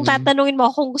 kung tatanungin mo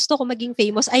kung gusto ko maging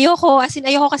famous, ayoko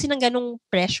kasi ng ganong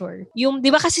pressure. Yung, di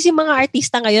ba kasi si mga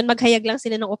artista ngayon, maghayag lang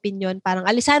sila ng opinion. Parang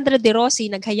Alessandra De Rossi,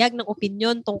 naghayag ng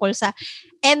opinion tungkol sa,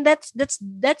 and that's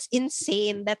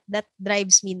insane. That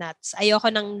drives me nuts. Ayoko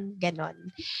ng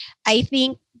ganon. I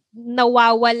think,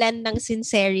 nawawalan ng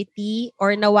sincerity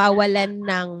or nawawalan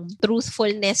ng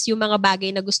truthfulness yung mga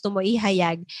bagay na gusto mo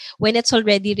ihayag when it's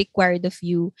already required of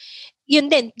you. yun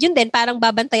din, parang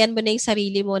babantayan mo na yung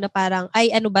sarili mo na parang,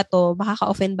 ay, ano ba to?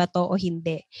 Makaka-offend ba to o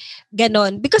hindi?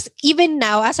 Ganon. Because even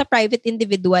now, as a private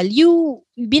individual,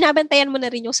 binabantayan mo na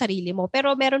rin yung sarili mo.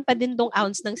 Pero meron pa din dong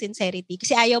ounce ng sincerity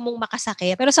kasi ayaw mong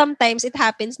makasakit. Pero sometimes, it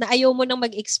happens na ayaw mo nang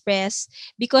mag-express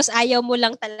because ayaw mo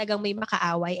lang talagang may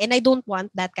makaaway. And I don't want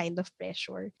that kind of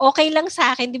pressure. Okay lang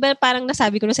sa akin, di ba parang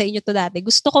nasabi ko na sa inyo to dati,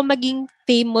 gusto ko maging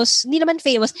famous, hindi naman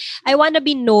famous, I wanna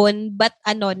be known but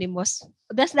anonymous.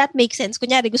 Does that make sense?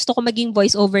 Kunyari, gusto ko maging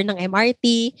voiceover ng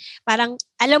MRT. Parang,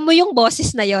 alam mo yung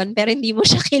boses na yon pero hindi mo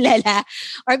siya kilala.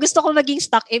 Or gusto ko maging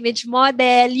stock image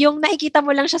model. Yung nakikita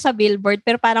mo lang siya sa billboard,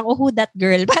 pero parang, oh, who that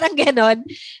girl? Parang ganon.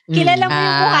 Kilala mo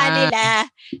yung mukha nila.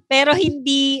 Pero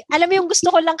hindi, alam mo yung gusto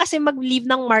ko lang kasi mag-leave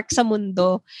ng mark sa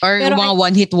mundo. Or pero, mga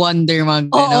one-hit wonder, mga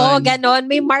ganon. Oo, ganon.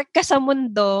 May mark ka sa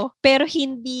mundo, pero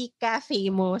hindi ka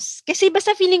famous. Kasi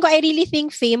basta feeling ko, I really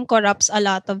think fame corrupts a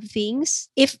lot of things.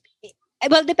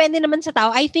 Well, depende naman sa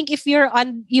tao. I think if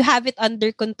you have it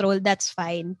under control, that's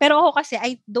fine. Pero ako kasi,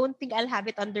 I don't think I'll have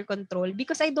it under control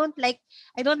because I don't like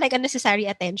unnecessary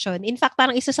attention. In fact,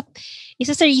 parang isa sa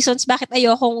reasons bakit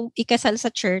ayokong ikasal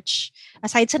sa church,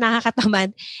 aside sa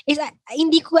nakakatamad, is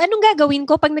hindi ko, anong gagawin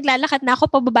ko pag naglalakad na ako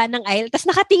pababa ng aisle, tas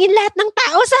nakatingin lahat ng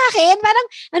tao sa akin, parang,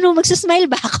 magsusmile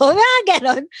ba ako?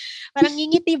 Ganon. Parang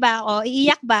ngingiti ba ako?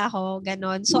 Iiyak ba ako?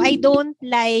 Ganon. So, I don't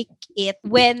like it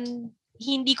when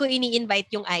hindi ko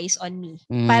ini-invite yung eyes on me.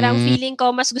 Parang feeling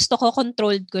ko, mas gusto ko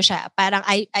controlled ko siya. Parang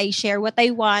I share what I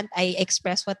want, I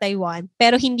express what I want,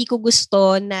 pero hindi ko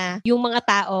gusto na yung mga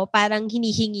tao parang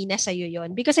hinihingi na sa'yo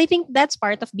yon. Because I think that's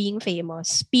part of being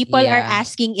famous. People are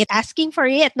asking for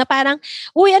it, na parang,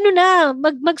 uy,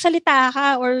 magsalita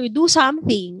ka or do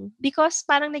something. Because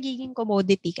parang nagiging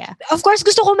commodity ka. Of course,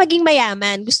 gusto kong maging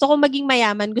mayaman. Gusto kong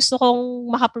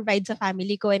makaprovide sa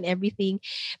family ko and everything.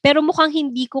 Pero mukhang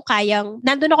hindi ko kayang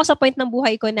nandun ako sa point ng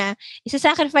buhay ko na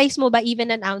isa-sacrifice mo ba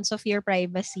even an ounce of your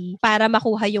privacy para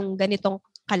makuha yung ganitong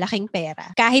kalaking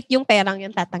pera. Kahit yung perang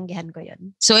yung tatanggihan ko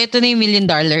yun. So, ito na yung $1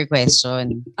 million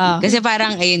question. Kasi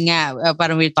parang, ayun nga,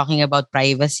 parang we're talking about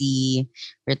privacy,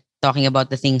 we're talking about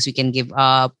the things we can give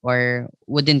up or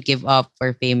wouldn't give up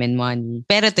for fame and money.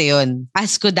 Pero ito yun,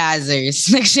 as Kudazers,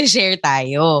 nagsishare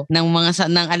tayo ng mga,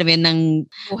 alam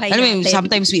mo yun,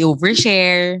 sometimes we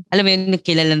overshare. Alam mo yun,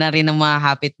 kilala na rin ng mga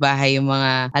kapitbahay yung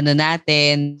mga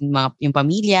natin, yung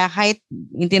pamilya, kahit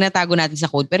yung tinatago natin sa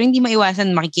code, pero hindi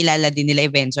maiwasan makikilala din nila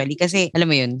eventually kasi, alam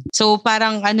mo yun. So,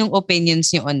 parang anong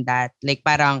opinions nyo on that? Like,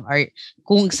 parang,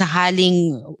 kung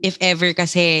sakaling, if ever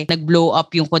kasi nag-blow up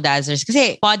yung Kudazers,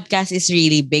 kasi podcast is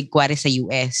really big kwari sa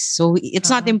US. So, it's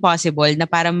not impossible na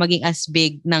parang maging as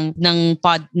big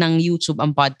ng YouTube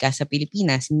ang podcast sa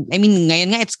Pilipinas. I mean,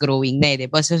 ngayon nga it's growing na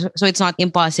diba? So, it's not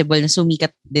impossible na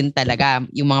sumikat din talaga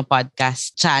yung mga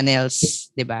podcast channels,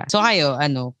 diba? So, kayo,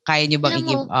 kaya nyo bang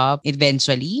i-give up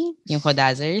eventually yung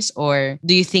Kudazers? Or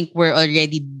do you think we're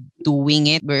already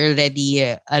doing it? We're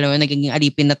already, nagiging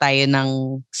alipin na tayo ng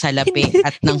salapi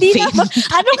at ng fame.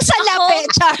 Anong salapi,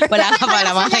 Char? Wala ka pala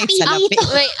mga salapi.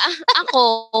 Wait,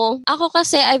 ako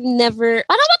kasi I've never,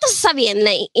 paano ba ito sasabihin?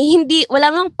 Like,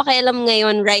 wala nang pakialam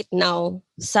ngayon right now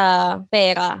sa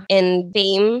pera and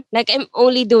fame. Like, I'm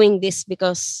only doing this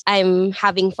because I'm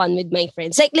having fun with my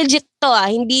friends. Like, legit to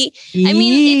hindi,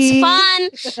 it's fun.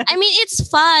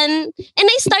 And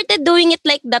I started doing it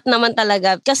like that naman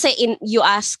talaga. Kasi you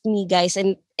ask me guys,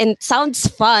 and it sounds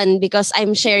fun because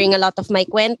I'm sharing a lot of my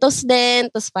kwentos din.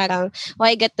 Tapos parang,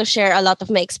 I get to share a lot of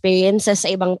my experiences sa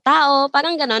ibang tao.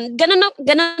 Parang ganon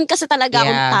kasi talaga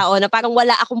akong tao na parang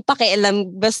wala akong pakialam.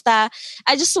 Basta,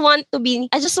 I just want,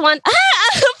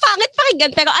 pangit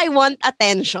pakinggan, pero I want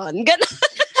attention. Ganon.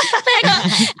 Pero,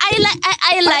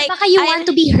 I like, baka you want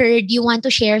to be heard, you want to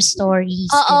share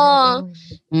stories. Oo.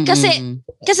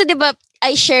 Kasi diba,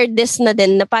 I shared this na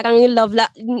din, na parang yung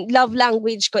love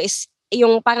language ko is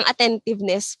yung parang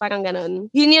attentiveness, parang ganon.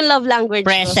 Yun yung love language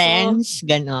presence, ko. So,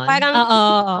 ganon. Parang,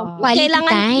 quality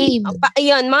time.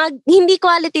 Hindi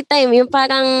quality time, yung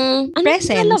parang,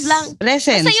 presence. Love lang.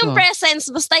 Presence. Basta yung presence,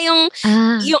 basta yung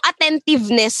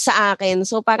attentiveness sa akin.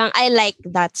 So parang, I like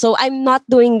that. So I'm not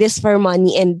doing this for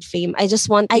money and fame. I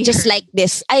just like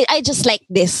this. I just like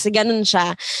this. Ganon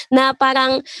siya. Na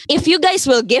parang, if you guys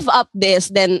will give up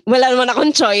this, then wala naman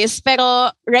akong choice.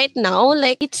 Pero right now,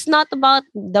 like, it's not about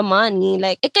the money.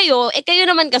 Like, kayo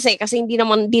naman kasi hindi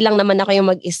lang naman ako yung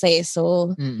mag-isa eh.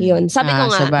 So, yun. Sabi ko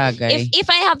nga, if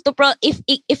I have to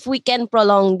if we can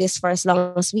prolong this for as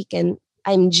long as we can,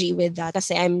 I'm G with that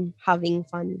kasi I'm having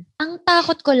fun. Ang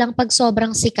takot ko lang pag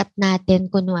sobrang sikat natin,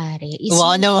 kunwari.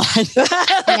 Wow naman.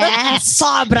 Yes.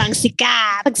 Sobrang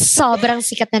sikat. Pag sobrang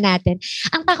sikat na natin.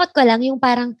 Ang takot ko lang yung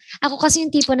parang, ako kasi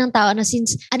yung tipo ng tao na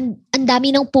since ang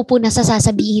dami ng pupo na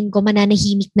sasabihin ko,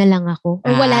 mananahimik na lang ako.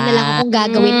 Or wala na lang akong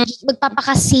gagawin.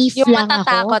 Magpapaka-safe Yung lang ako.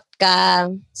 matatakot ka.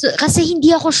 So, kasi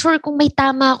hindi ako sure kung may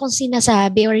tama akong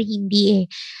sinasabi or hindi eh.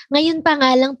 Ngayon pa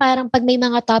nga lang parang pag may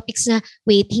mga topics na,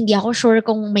 wait, hindi ako sure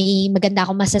kung may maganda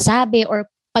akong masasabi or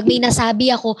pag may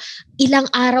nasabi ako, ilang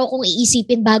araw kong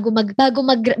iisipin bago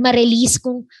ma-release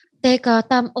kung, teka,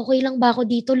 okay lang ba ako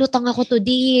dito? Lutang ako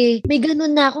today eh. May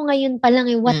ganun na ako ngayon pa lang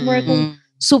eh. What more kung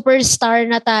superstar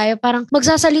na tayo? Parang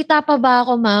magsasalita pa ba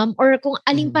ako, ma'am? Or kung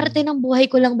aling parte ng buhay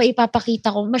ko lang ba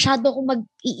ipapakita ko? Masyado akong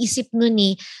mag-iisip nun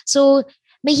eh. So,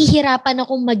 may hihirapan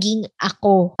akong maging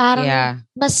ako. Parang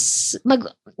mas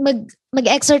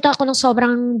mag-exert ako ng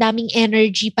sobrang daming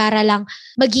energy para lang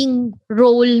maging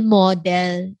role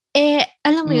model. Eh,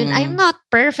 alam mo yun, I'm not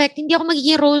perfect. Hindi ako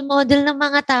magiging role model ng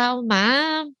mga tao,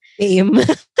 ma'am. Same.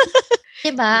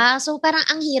 Diba? So parang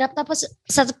ang hirap. Tapos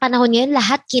sa panahon ngayon,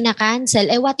 lahat kina-cancel.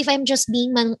 Eh what if I'm just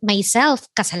being myself?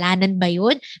 Kasalanan ba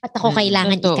yun? At ako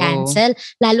kailangan i-cancel?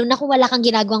 Lalo na kung wala kang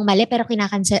ginagawang mali pero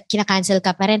kina-cancel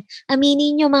ka pa rin.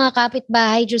 Aminin nyo mga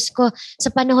kapitbahay, Diyos ko,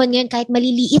 sa panahon ngayon, kahit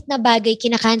maliliit na bagay,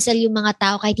 kina-cancel yung mga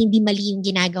tao kahit hindi mali yung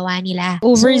ginagawa nila.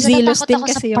 Overzealous din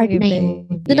ako kasi sa part yung na iba. yun.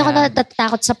 Doon ako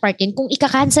natatakot sa part yun. Kung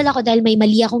ika-cancel ako dahil may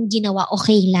mali akong ginawa,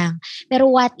 okay lang. Pero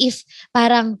what if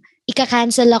parang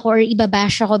ika-cancel ako or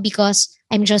ibabash ako because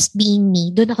I'm just being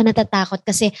me. Doon ako natatakot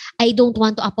kasi I don't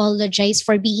want to apologize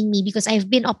for being me because I've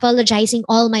been apologizing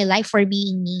all my life for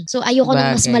being me. So ayoko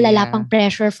nang mas malala pang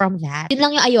pressure from that. Yun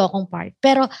lang yung ayokong part.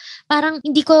 Pero parang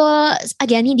hindi ko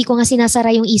nga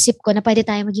sinasara yung isip ko na pwede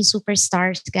tayo maging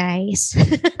superstars, guys.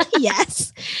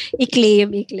 Yes.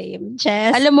 I-claim.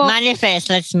 Chess. Alam mo,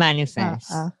 let's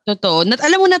manifest. Totoo.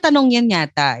 Alam mo, natanong yan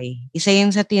yata eh. Isa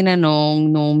yan sa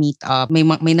tinanong nung meet-up.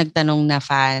 May nagtanong na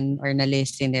fan or na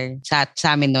listener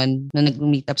sa amin nun, nung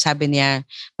nag-meet up, sabi niya,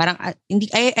 parang,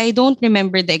 I don't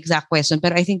remember the exact question,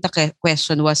 pero I think the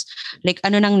question was, like,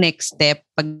 ano nang next step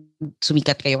pag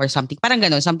sumikat kayo or something. Parang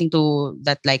gano'n, something to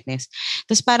that likeness.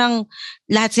 Tapos parang,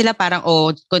 lahat sila parang,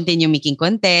 continue making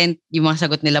content, yung mga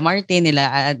sagot nila Martin,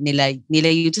 nila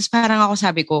yun. Tapos parang ako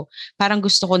sabi ko, parang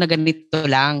gusto ko na ganito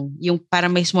lang. Yung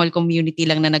parang may small community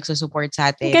lang na nagsusupport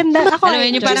sa atin. Ganda. Ako, alam mo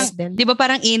yun, parang, di ba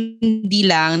parang indie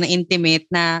lang, na intimate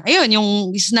na, ayun, yung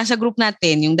nasa group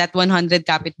natin, yung that 100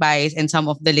 kapitbahays and some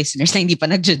of the listeners na hindi pa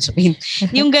nag-join.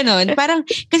 Yung gano'n, parang,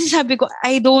 kasi sabi ko,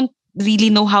 I don't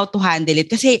really know how to handle it.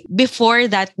 Kasi before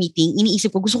that meeting, iniisip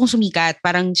ko, gusto kong sumikat.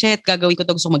 Parang, gagawin ko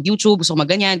to, gusto kong mag-YouTube, gusto kong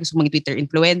mag-ganyan, gusto kong mag-Twitter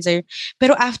influencer.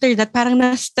 Pero after that, parang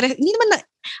na-stress, hindi naman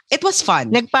it was fun.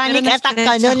 Nag-panic attack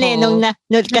ka nun eh.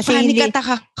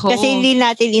 Kasi hindi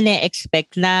natin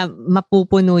ine-expect na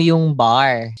mapupuno yung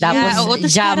bar. Tapos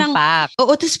jam pack.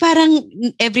 Tapos parang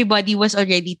everybody was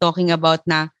already talking about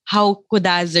na how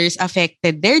Kudazers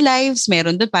affected their lives.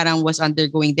 Meron doon parang was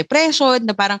undergoing depression,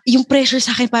 na parang yung pressure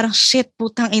sa akin parang shit,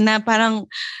 putang ina, parang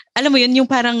alam mo yun, yung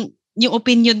parang yung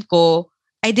opinion ko,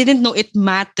 I didn't know it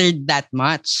mattered that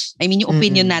much. I mean, yung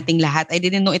opinion nating lahat, I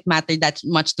didn't know it mattered that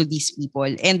much to these people.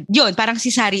 And yun, parang si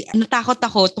Sari, natakot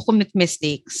ako to commit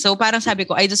mistakes. So parang sabi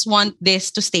ko, I just want this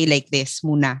to stay like this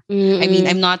muna. I mean,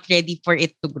 I'm not ready for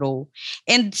it to grow.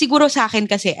 And siguro sa akin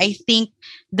kasi, I think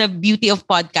the beauty of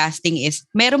podcasting is,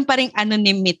 meron pa ring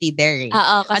anonymity there eh.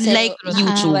 Kasi unlike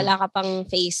YouTube. Wala ka pang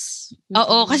face.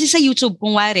 Oo, kasi sa YouTube,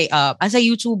 kung wari, as a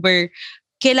YouTuber,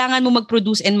 kailangan mo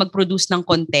mag-produce ng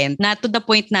content na to the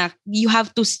point na you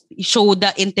have to show the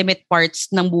intimate parts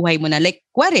ng buhay mo na. Like,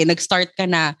 kuwari, nag-start ka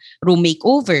na room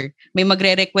makeover. May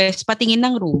magre-request patingin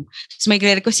ng room. Tapos may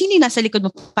magre-request, sino yung nasa likod mo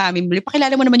family?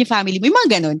 Pakilala mo naman yung family mo. Yung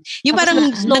mga ganun. Yung parang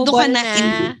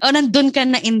nandun ka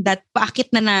na in that, paakit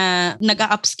na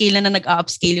nag-upscale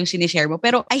yung sinishare mo.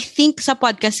 Pero I think sa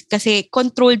podcast kasi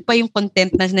controlled pa yung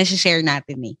content na nasi-share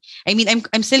natin eh. I mean,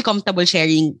 I'm still comfortable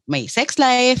sharing my sex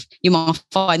life, yung mga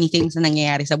funny things na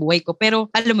nangyayari sa buhay ko. Pero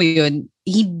alam mo yun,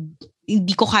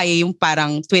 hindi ko kaya yung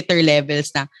parang Twitter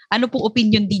levels na ano pong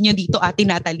opinion din nyo dito, Ate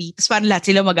Natalie. Tapos parang lahat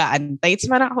sila mag-aantay.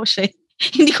 It's parang ako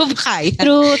hindi ko kaya.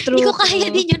 True. Hindi ko kaya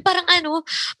din yun. Parang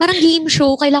parang game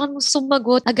show. Kailangan mo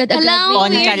sumagot agad-agad. On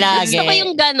ka lagi. Gusto ko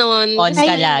yung ganon. On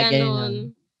ka lagi.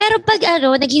 Pero pag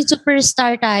naging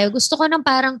superstar tayo, gusto ko ng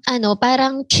parang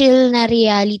chill na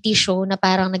reality show na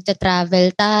parang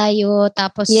nagta-travel tayo,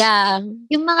 tapos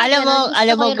yung mga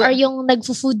alam mo, or yung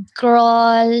nagfo-food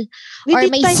crawl, or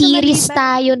may series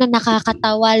tayo na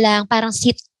nakakatawa lang, parang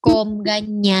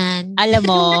ganyan. Alam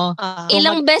mo,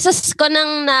 Ilang beses ko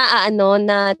nang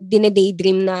na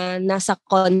dine-daydream na nasa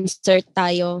concert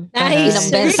tayo. Nice. Ilang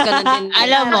beses ko na din.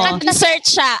 Alam mo. Concert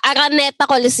siya, Araneta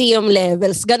Coliseum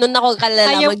levels. Ganun ako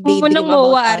kalala Ayaw mo mag-daydream ng about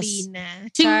MOA us. Arena.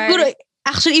 Siguro,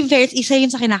 actually, in fairness, isa yun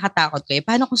sa kinakatakot ko.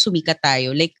 Paano kung sumikat tayo?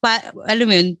 Like, alam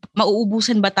mo yun,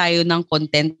 mauubusan ba tayo ng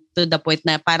content to the point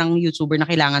na parang YouTuber na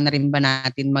kailangan na rin ba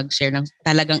natin mag-share ng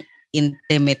talagang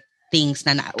intimate things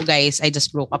na oh guys, I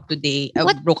just broke up today. I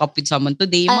broke up with someone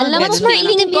today. Alam mo, more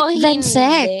intimate than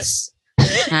sex.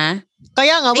 Ha?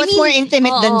 Kaya nga, what's more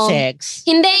intimate than oo. sex?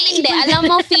 Hindi.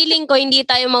 Alam mo, feeling ko hindi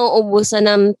tayo mauubusan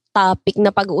ng topic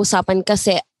na pag-uusapan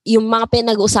kasi yung mga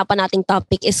pinag-uusapan nating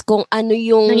topic is kung ano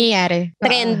yung Nangyayari.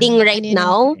 trending right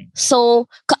now. So,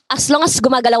 as long as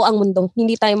gumagalaw ang mundo,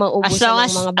 hindi tayo mauubusan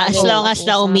ng mga bagay. As long as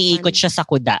na umiikot siya sa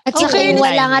kuda. At saka Okay.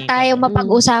 wala nga tayong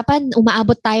mapag-usapan,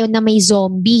 umaabot tayo na may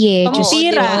zombie eh. Oo, Diyos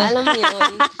tira. ko. Alam mo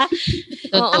yun.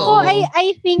 Oo. Ako, I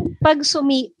think pag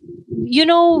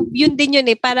yun din yun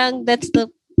eh. Parang that's the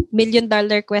 $1 million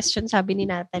question, sabi ni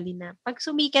Natalie na, pag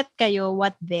sumikat kayo,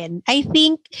 what then? I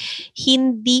think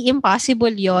hindi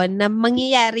impossible yon na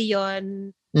mangyayari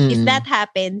yon. If that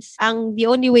happens, the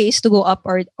only way is to go up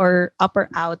or up or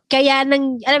out. Kaya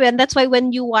alam mo yun, that's why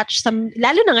when you watch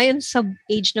lalo na ngayon sa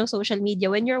age ng social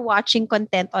media, when you're watching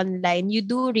content online, you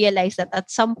do realize that at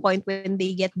some point when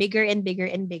they get bigger and bigger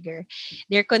and bigger,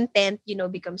 their content,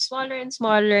 becomes smaller and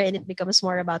smaller, and it becomes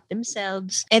more about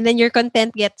themselves. And then your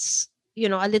content gets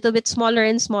a little bit smaller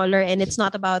and smaller, and it's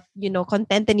not about,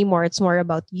 content anymore. It's more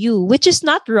about you, which is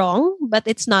not wrong, but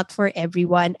it's not for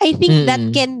everyone. I think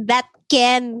that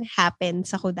can happen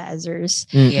sa Kudazzers.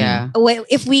 Yeah.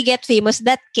 If we get famous,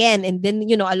 that can. And then,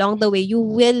 along the way, you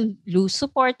will lose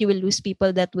support. You will lose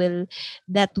people that will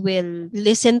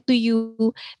listen to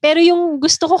you. Pero yung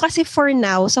gusto ko kasi for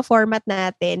now, sa format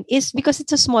natin, is because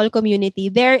it's a small community,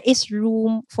 there is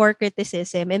room for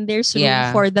criticism and there's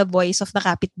room for the voice of the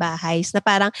kapitbahays na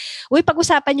parang, uy,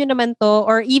 pag-usapan nyo naman to,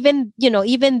 or even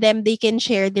them, they can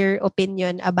share their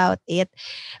opinion about it.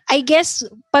 I guess,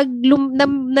 pag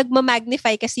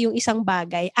nagmamagnify kasi yung isang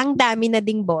bagay, ang dami na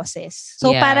ding boses.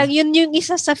 So parang yun yung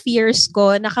isa sa fears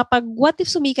ko na kapag what if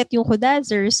sumikat yung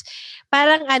Kudazzers,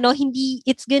 parang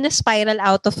it's gonna spiral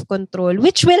out of control,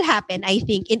 which will happen, I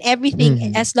think, in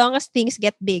everything. As long as things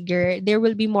get bigger, there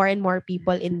will be more and more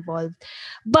people involved.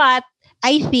 But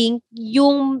I think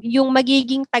yung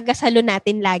magiging tagasalo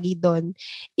natin lagi doon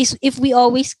is if we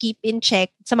always keep in check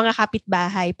sa mga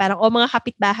kapitbahay. Parang, mga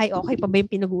kapitbahay, okay pa ba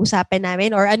yung pinag-uusapan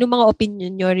namin? Or ano mga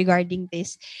opinion nyo regarding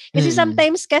this? Kasi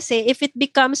sometimes kasi, if it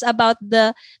becomes about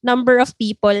the number of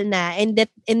people na and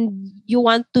you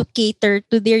want to cater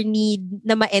to their need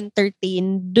na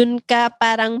ma-entertain, dun ka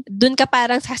parang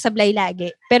sasablay lagi.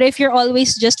 Pero if you're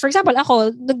always just, for example, ako,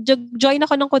 nag-join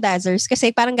ako ng Kudazzers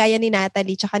kasi parang gaya ni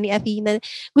Natalie tsaka ni Athena,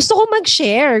 gusto ko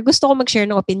mag-share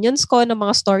ng opinions ko, ng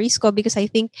mga stories ko because I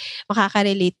think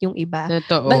makaka-relate yung iba.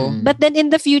 But then in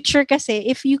the future kasi,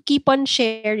 if you keep on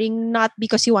sharing not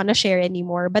because you wanna share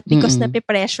anymore, but because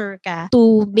nape-pressure ka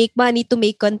to make money, to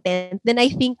make content, then I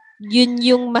think yun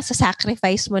yung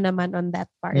masasacrifice mo naman on that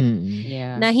part.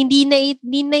 Na hindi na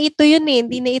ito yun eh.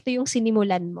 Hindi na ito yung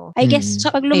sinimulan mo. I guess,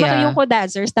 pag lumaki yung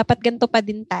Kudazzers, dapat ganito pa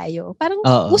din tayo. Parang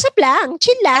usap lang,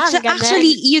 chill lang.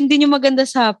 Actually, yun din yung maganda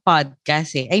sa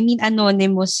podcast eh. I mean,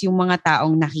 anonymous yung mga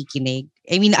taong nakikinig.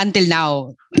 I mean, until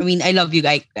now, I love you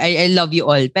guys. I love you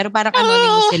all. Pero parang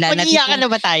anonymous sila. Mag-iyakan na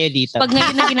ba tayo dito? Pag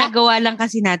ngayon na ginagawa lang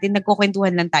kasi natin,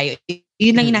 nagkukwentuhan lang tayo.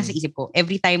 Yun lang yung nasa isip ko.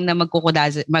 Every time na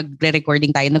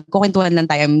magre-recording tayo, nagkukwentuhan lang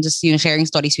tayo. I'm just sharing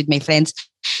stories with my friends.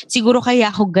 Siguro kaya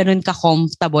ako ganun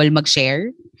ka-comfortable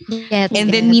mag-share. And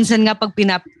then minsan nga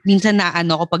minsan na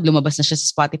pag lumabas na siya sa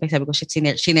Spotify, sabi ko, shit,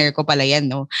 sinare ko pala yan,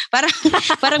 no?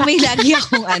 Parang may lagi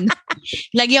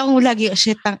akong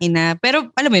shit, tang ina. Pero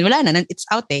alam mo yun, wala na, it's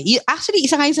out eh. Actually,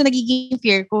 isa nga yun sa nagiging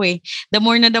fear ko eh. The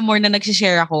more na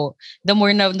nagsishare ako, the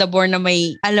more na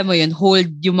may, alam mo yun, hold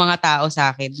yung mga tao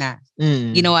sa akin na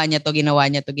ginawa niya to.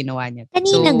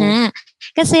 Kanina nga.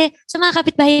 Kasi sa mga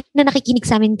kapitbahay na nakikinig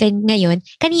sa amin ngayon,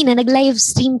 kanina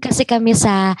nag-livestream kasi kami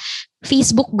sa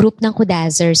Facebook group ng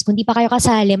Kudazzers. Kung di pa kayo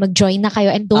kasali, mag-join na kayo.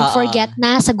 And don't forget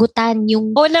na sagutan yung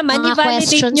mga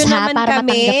questions para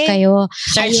matanggap kayo.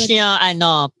 Search nyo,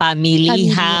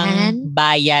 Pamilihang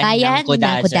Bayan ng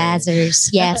Kudazzers.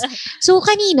 Yes. So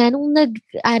kanina, nung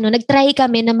nag-try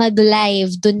kami na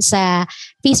mag-live dun sa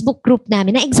Facebook group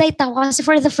namin, na-excite ako kasi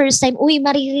for the first time,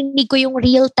 maririnig ko yung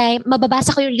real-time,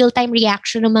 mababasa ko yung real-time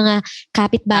reaction ng mga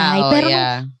kapitbahay. Pero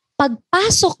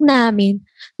pagpasok namin,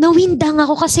 nawindang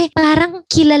ako kasi parang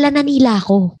kilala na nila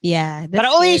ako. Yeah.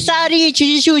 Parang, uy, sorry,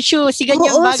 chuchu, si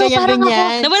ganyan Oo, ba, so ganyan, parang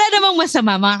ganyan. Na wala namang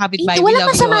masama, mga kapitbahay. Hindi, We walang love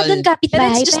you masama all. doon, But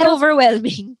kapitbahay. it's just Pero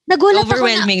overwhelming. nagulat ako na,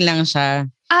 Overwhelming lang siya.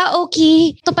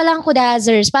 okay, ito palang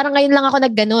Kudazers. Parang ngayon lang ako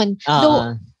nagganon.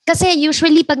 Though, kasi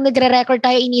usually pag nagre-record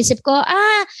tayo, inisip ko,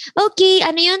 okay,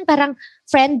 ano yun, parang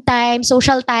friend time,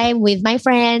 social time with my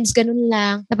friends, ganun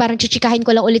lang. Na parang chichikahin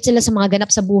ko lang ulit sila sa mga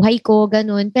ganap sa buhay ko,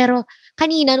 ganun. Pero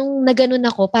kanina, nung naganon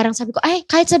ako, parang sabi ko, ay,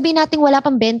 kahit sabihin natin wala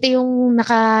pang 20 yung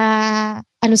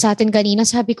sa atin kanina,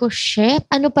 sabi ko, shit,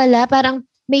 ano pala, parang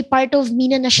may part of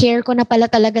me na na-share ko na pala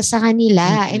talaga sa kanila.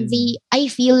 And I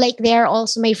feel like they're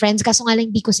also my friends, kaso nga lang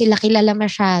hindi ko sila kilala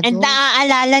masyado. And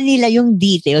naaalala nila yung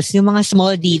details, yung mga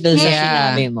small details na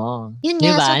sinabi mo. Yun nga,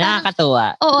 diba? so parang, Nakakatuwa.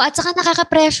 Oo, at saka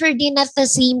nakaka-pressure din at the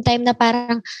same time na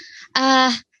parang,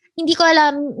 hindi ko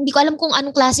alam kung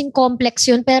anong klaseng complex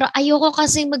yun, pero ayoko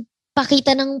kasi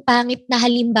magpakita ng pangit na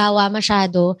halimbawa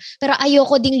masyado. Pero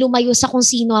ayoko ding lumayo sa kung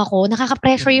sino ako.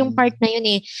 Nakaka-pressure yung part na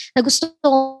yun na gusto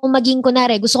ko maging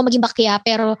kunwari, gusto ko maging bakya,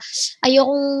 pero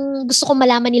gusto ko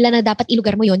malaman nila na dapat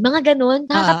ilugar mo yun. Mga ganun,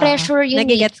 nakaka-pressure yun.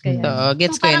 Nagigets ko yun.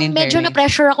 Gets ko Parang yun in medyo fairness.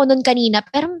 na-pressure ako nun kanina.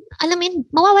 Pero alam mo yun,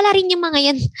 mawawala rin yung mga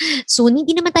yan soon.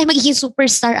 Hindi naman tayo magiging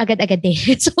superstar agad-agad eh.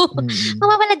 So,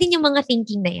 mawawala din yung mga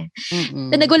thinking na yan.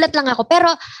 So, nagulat lang ako.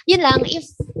 Pero, yun lang, if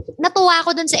natuwa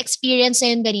ako dun sa experience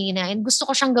na yun kanina and gusto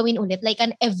ko siyang gawin ulit, like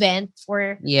an event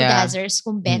for Kudazers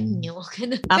kung bet nyo.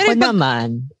 Ako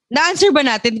naman. Na-answer ba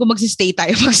natin kung magsistay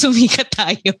tayo pag sumikat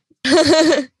tayo?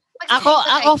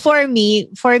 Ako for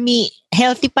me,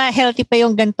 healthy pa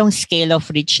yung gantong scale of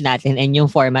reach natin and yung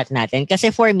format natin. Kasi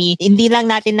for me, hindi lang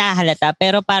natin nahalata,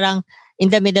 pero parang in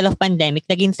the middle of pandemic,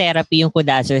 naging therapy yung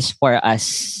Kudazers for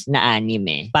us na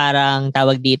anime. Parang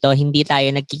tawag dito, hindi tayo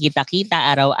nagkikita-kita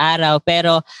araw-araw,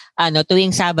 pero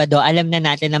tuwing Sabado, alam na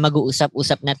natin na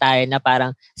mag-uusap-usap na tayo na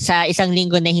parang sa isang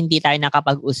linggo na hindi tayo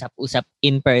nakapag-usap-usap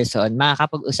in person,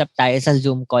 makakapag-usap tayo sa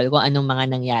Zoom call kung anong mga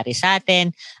nangyari sa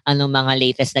atin, anong mga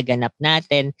latest na ganap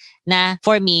natin, na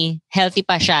for me, healthy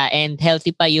pa siya and healthy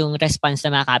pa yung response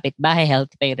sa mga kapitbahay,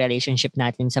 healthy pa yung relationship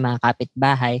natin sa mga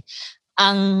kapitbahay.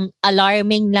 Ang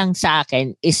alarming lang sa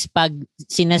akin is pag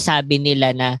sinasabi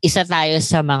nila na isa tayo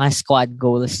sa mga squad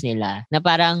goals nila. Na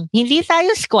parang hindi tayo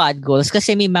squad goals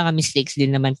kasi may mga mistakes din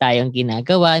naman tayong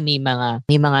ginagawa, may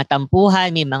mga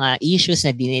tampuhan, may mga issues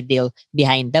na dinideal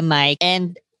behind the mic.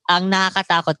 And ang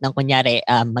nakakatakot ng kunyari,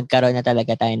 magkaroon na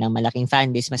talaga tayo ng malaking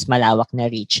fanbase, mas malawak na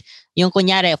reach. Yung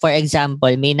kunyari, for example,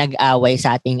 may nag-away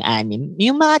sa ating anime.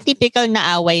 Yung mga typical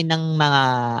na away ng mga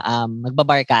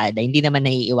magbabarkada, hindi naman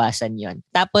naiiwasan yon.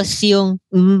 Tapos yung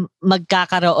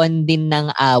magkakaroon din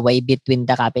ng away between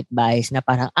the kapitbahays na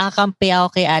parang, kampi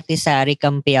ako kay Ate Sari,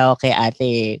 kampi ako kay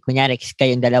Ate, kunyari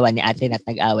kayong dalawa ni Ate Nat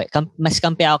nag-away. Mas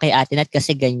kampi ako kay Ate Nat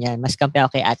kasi ganyan, mas kampi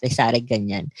ako kay Ate Sari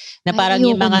ganyan. Na parang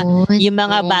yung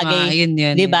mga bagay,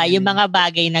 diba? Yung mga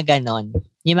bagay na ganon.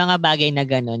 Yung mga bagay na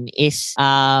ganun is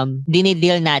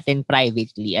dinideal natin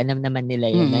privately. Alam naman nila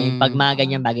yun. Na yung pag mga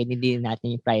ganyang bagay, dinideal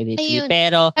natin yung privately. Ayun.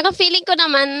 Pero feeling ko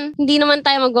naman, hindi naman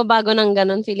tayo magbabago ng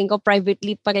ganun. Feeling ko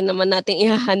privately pa rin naman natin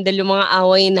i-handle yung mga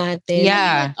away natin.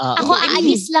 Yeah. Ako,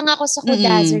 aalis lang ako sa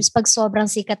Kudazers pag sobrang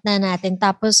sikat na natin.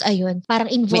 Tapos, ayun,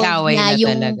 parang involved na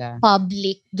yung talaga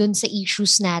public dun sa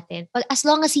issues natin. As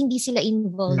long as hindi sila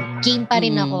involved, game pa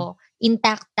rin ako.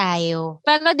 Intact tayo.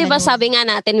 Pero 'di ba sabi nga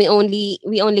natin we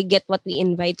only get what we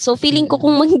invite. So feeling ko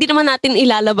kung hindi naman natin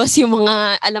ilalabas yung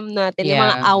mga alam natin, yung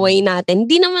mga away natin,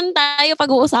 hindi naman tayo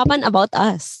pag-uusapan about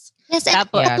us. Yes,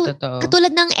 katulad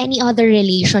ng any other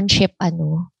relationship,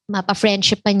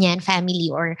 mapa-friendship pa niyan, family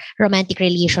or romantic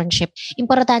relationship,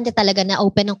 importante talaga na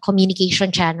open ang communication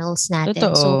channels natin.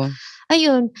 Totoo. So,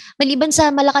 ayun, maliban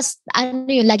sa malakas,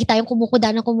 lagi tayong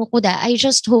kumukuda, I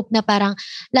just hope na parang,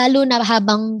 lalo na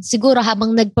habang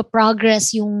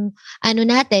nagpa-progress yung,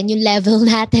 natin, yung level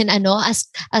natin,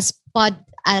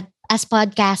 as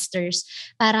podcasters,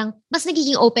 parang mas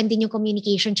nagiging open din yung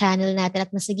communication channel natin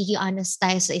at mas nagiging honest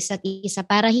tayo sa isa't isa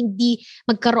para hindi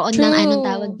magkaroon ng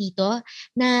tawag dito,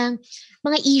 ng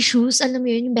mga issues, alam mo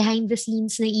yun, yung behind the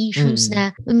scenes na issues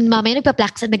na mamaya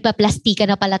nagpa-plastika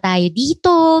na pala tayo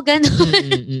dito,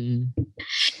 gano'n.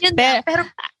 Yun pero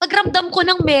pagramdam ko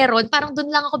ng meron, parang doon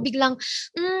lang ako biglang,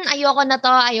 ayoko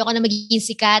na magiging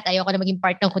sikat, ayoko na maging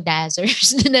part ng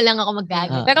Kudazers. Doon na lang ako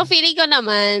mag-gagawin. Pero feeling ko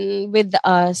naman, with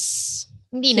us,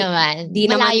 hindi naman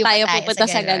tayo pupunta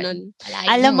sa ganun.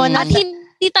 Alam mo na,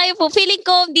 feeling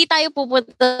ko hindi tayo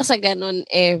pupunta sa ganun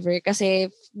ever kasi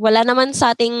wala naman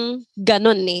sa ating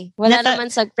ganun eh. Wala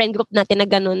naman sa friend group natin na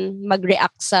ganun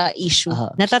mag-react sa issue.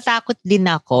 Natatakot din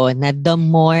ako na the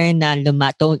more na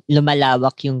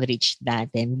lumalawak yung reach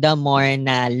natin, the more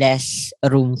na less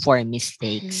room for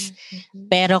mistakes.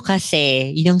 Pero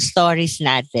kasi, yung stories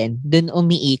natin, dun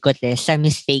umiikot sa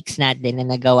mistakes natin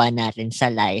na nagawa natin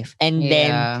sa life. And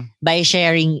then, by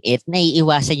sharing it,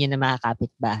 naiiwasan yun ng mga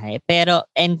kapitbahay. Pero,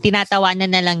 and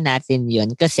tinatawanan na lang natin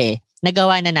yun kasi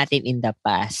nagawa na natin in the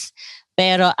past.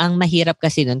 Pero ang mahirap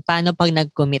kasi nun, paano pag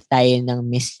nag-commit tayo ng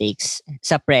mistakes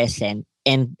sa present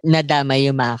and nadama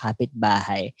yung mga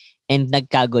kapitbahay and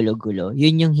nagkagulo-gulo,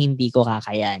 yun yung hindi ko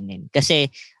kakayanin. Kasi,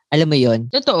 alam mo yun,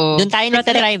 totoo. Doon tayo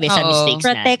nagtatrive sa mistakes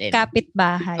protect natin.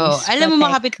 kapitbahay. Alam mo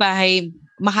mga kapitbahay,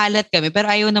 makalat kami,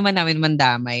 pero ayaw naman namin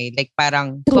mandamay. Like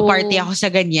parang, paparty ako sa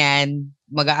ganyan,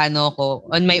 mag-aano ko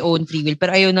on my own free will,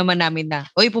 pero ayaw naman namin na,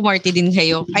 pumarty din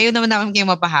kayo. Ayaw naman namin kayo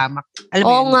mapahamak. Alam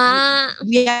mo yun, nga.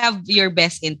 We have your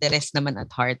best interest naman at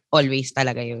heart. Always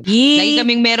talaga yun. Lagi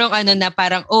kaming merong na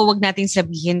parang, wag natin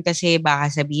sabihin kasi baka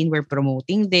sabihin we're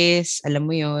promoting this, alam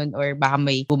mo yun, or baka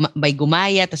may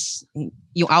gumaya, tas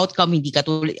yung outcome hindi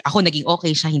katulad, ako naging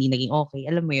okay, siya hindi naging okay.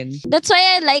 Alam mo yun. That's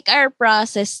why I like our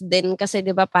process din kasi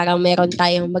 'di ba parang meron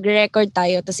tayong magre-record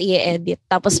tayo tapos i-edit,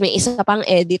 tapos may isa pang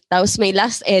edit, tapos may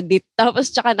last edit,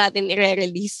 tapos tsaka natin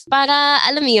i-release. Para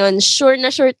alam mo yun, sure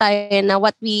tayo na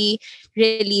what we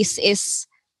release is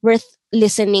worth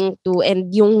listening to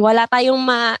and yung wala tayong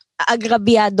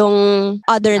maagrabyadong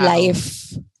other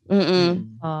life.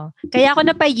 Kaya ako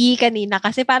napayi kanina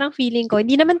kasi parang feeling ko,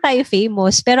 hindi naman tayo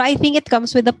famous, pero I think it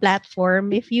comes with a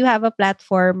platform. If you have a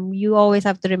platform, you always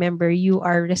have to remember you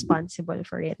are responsible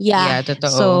for it. Yeah,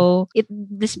 totoo. So,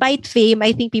 despite fame,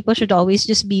 I think people should always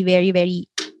just be very,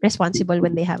 very responsible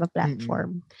when they have a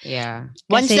platform. Yeah.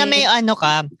 Once na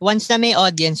may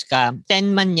audience ka,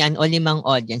 10 man yan o 5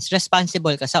 audience,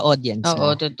 responsible ka sa audience.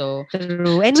 Oo, totoo.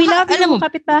 True. And we love you,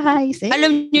 kapitbahay.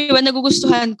 Alam niyo ba,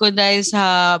 nagugustuhan ko dahil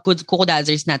sa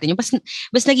Kukodazers natin, yung mas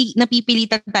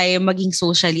napipilitan tayo maging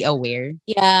socially aware.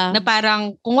 Yeah. Na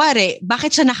parang, kunwari,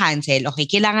 bakit siya na-cancel? Okay,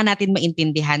 kailangan natin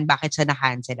maintindihan bakit siya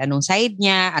na-cancel. Anong side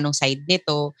niya? Anong side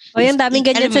nito? Yung daming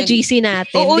ganyan sa GC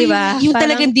natin, di ba? Yung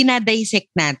talagang dinadissect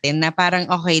natin na parang,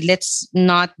 okay, let's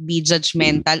not be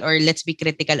judgmental or let's be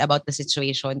critical about the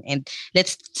situation and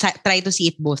let's try to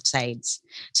see it both sides.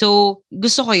 So,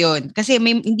 gusto ko yun. Kasi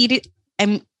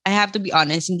I have to be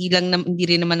honest, hindi rin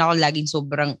naman ako laging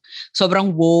sobrang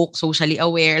woke, socially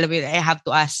aware. Alam mo yun, I have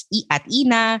to ask at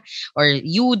Ina or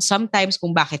Yud sometimes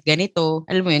kung bakit ganito.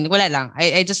 Alam mo yun, wala lang.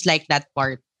 I just like that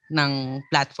part ng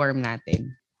platform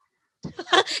natin.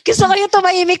 Gusto ko yung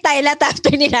tumahimik tayo lahat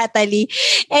after ni Natalie.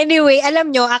 Anyway,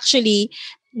 alam nyo, actually,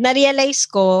 na-realize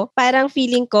ko, parang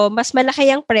feeling ko, mas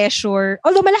malaki ang pressure,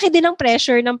 although malaki din ang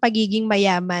pressure ng pagiging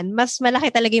mayaman, mas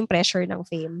malaki talaga yung pressure ng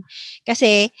fame.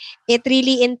 Kasi, it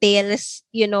really entails,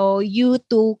 you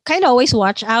to kind of always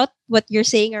watch out what you're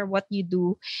saying or what you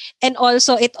do. And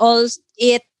also, it also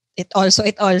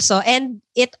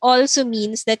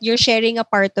means that you're sharing a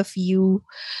part of you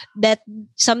that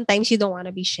sometimes you don't want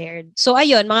to be shared. So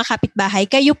ayun, mga kapitbahay,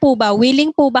 kayo po ba,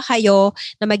 willing po ba kayo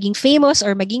na maging famous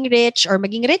or maging rich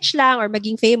lang or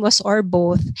maging famous or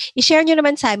both? I-share nyo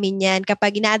naman sa amin yan.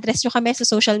 Kapag ina-address nyo kami sa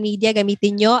social media,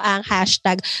 gamitin nyo ang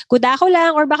hashtag Kudako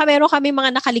lang or baka meron kami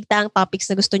mga nakaligtaang topics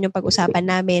na gusto nyo pag-usapan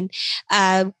namin.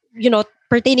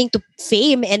 Pertaining to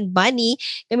fame and money,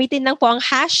 gamitin lang po ang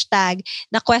hashtag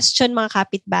na question mga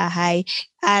kapitbahay.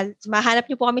 Mahanap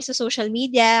niyo po kami sa social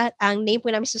media. Ang name po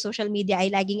namin sa social media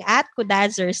ay laging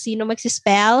 @Kudazers. Sino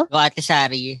magsispell? Go, Ate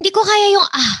Sari. Hindi ko kaya yung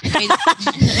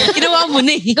Ginawa mo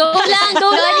na eh. Go lang.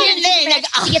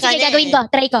 Sige, gagawin ko.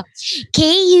 Try ko.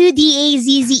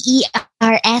 KUDAZZERS.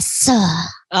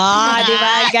 Di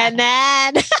ba?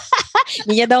 Ganan.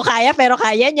 Hindi niya daw kaya, pero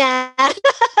kaya niya.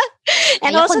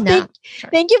 And also,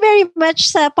 thank you very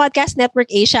much sa Podcast Network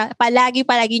Asia. Palagi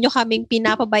nyo kaming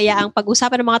pinapabaya ang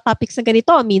pag-usapan ng mga topics na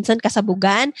ganito. Minsan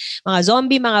kasabugan, mga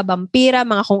zombie, mga vampira,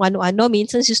 mga kung ano-ano.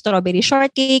 Minsan si strawberry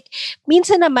shortcake.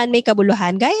 Minsan naman may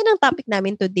kabuluhan. Gaya ng topic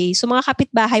namin today. So mga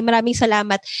kapitbahay, maraming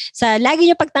salamat sa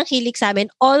lagi nyo pagtangkilik sa amin.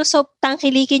 Also,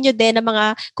 tangkilikin nyo din ang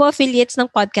mga co-affiliates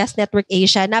ng Podcast Network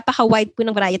Asia. Napaka-wide po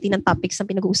ng variety ng topics na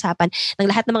pinag-uusapan ng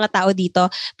lahat ng mga tao dito.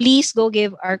 Please go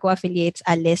give our co-affiliates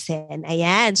a listen.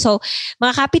 Ayan. So,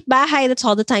 mga kapitbahay, that's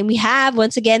all the time we have.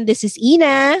 Once again, this is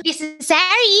Ina. This is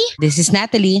Sari. This is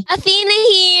Natalie. Athena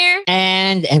here.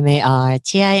 And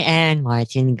MARTIN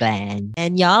Martin Glenn.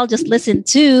 And y'all just listen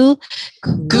to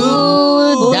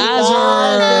Kudazers.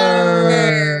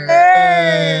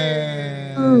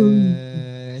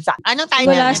 Anong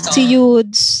title Wala nito? si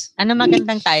Yudes. Ano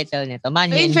magandang title nito? In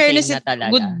Manhenshin fairness, na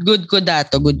talaga. good ko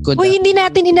dato. Uy, hindi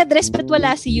natin in-address ba't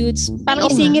wala si Yudes.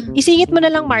 Parang isingit mo na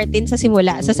lang, Martin, sa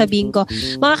simula. Sasabihin ko,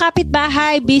 mga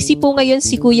kapitbahay, busy po ngayon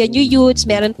si Kuya New Yudes.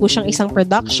 Meron po siyang isang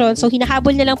production. So,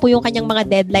 hinahabol niya lang po yung kanyang mga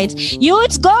deadlines.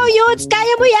 Yudes, go Yudes!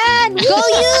 Kaya mo yan! Go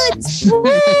Yudes!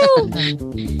 Woo!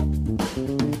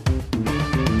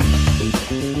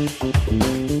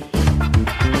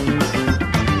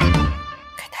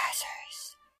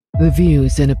 The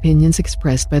views and opinions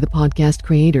expressed by the podcast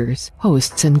creators,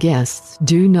 hosts, and guests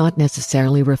do not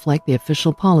necessarily reflect the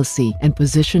official policy and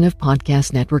position of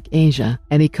Podcast Network Asia.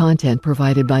 Any content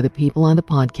provided by the people on the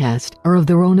podcast are of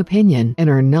their own opinion and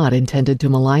are not intended to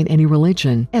malign any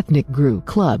religion, ethnic group,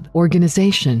 club,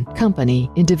 organization, company,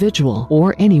 individual,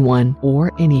 or anyone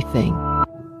or anything.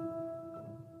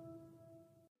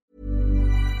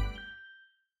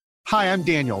 Hi, I'm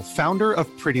Daniel, founder of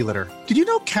Pretty Litter. Did you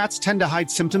know cats tend to hide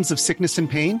symptoms of sickness and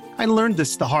pain? I learned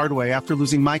this the hard way after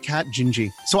losing my cat, Gingy.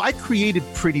 So I created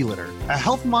Pretty Litter, a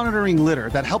health monitoring litter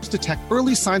that helps detect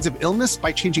early signs of illness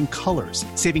by changing colors,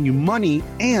 saving you money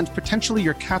and potentially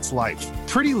your cat's life.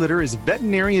 Pretty Litter is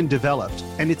veterinarian developed,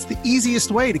 and it's the easiest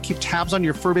way to keep tabs on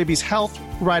your fur baby's health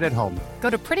right at home. Go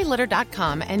to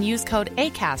prettylitter.com and use code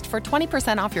ACAST for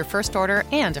 20% off your first order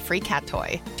and a free cat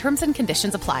toy. Terms and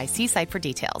conditions apply. See site for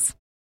details.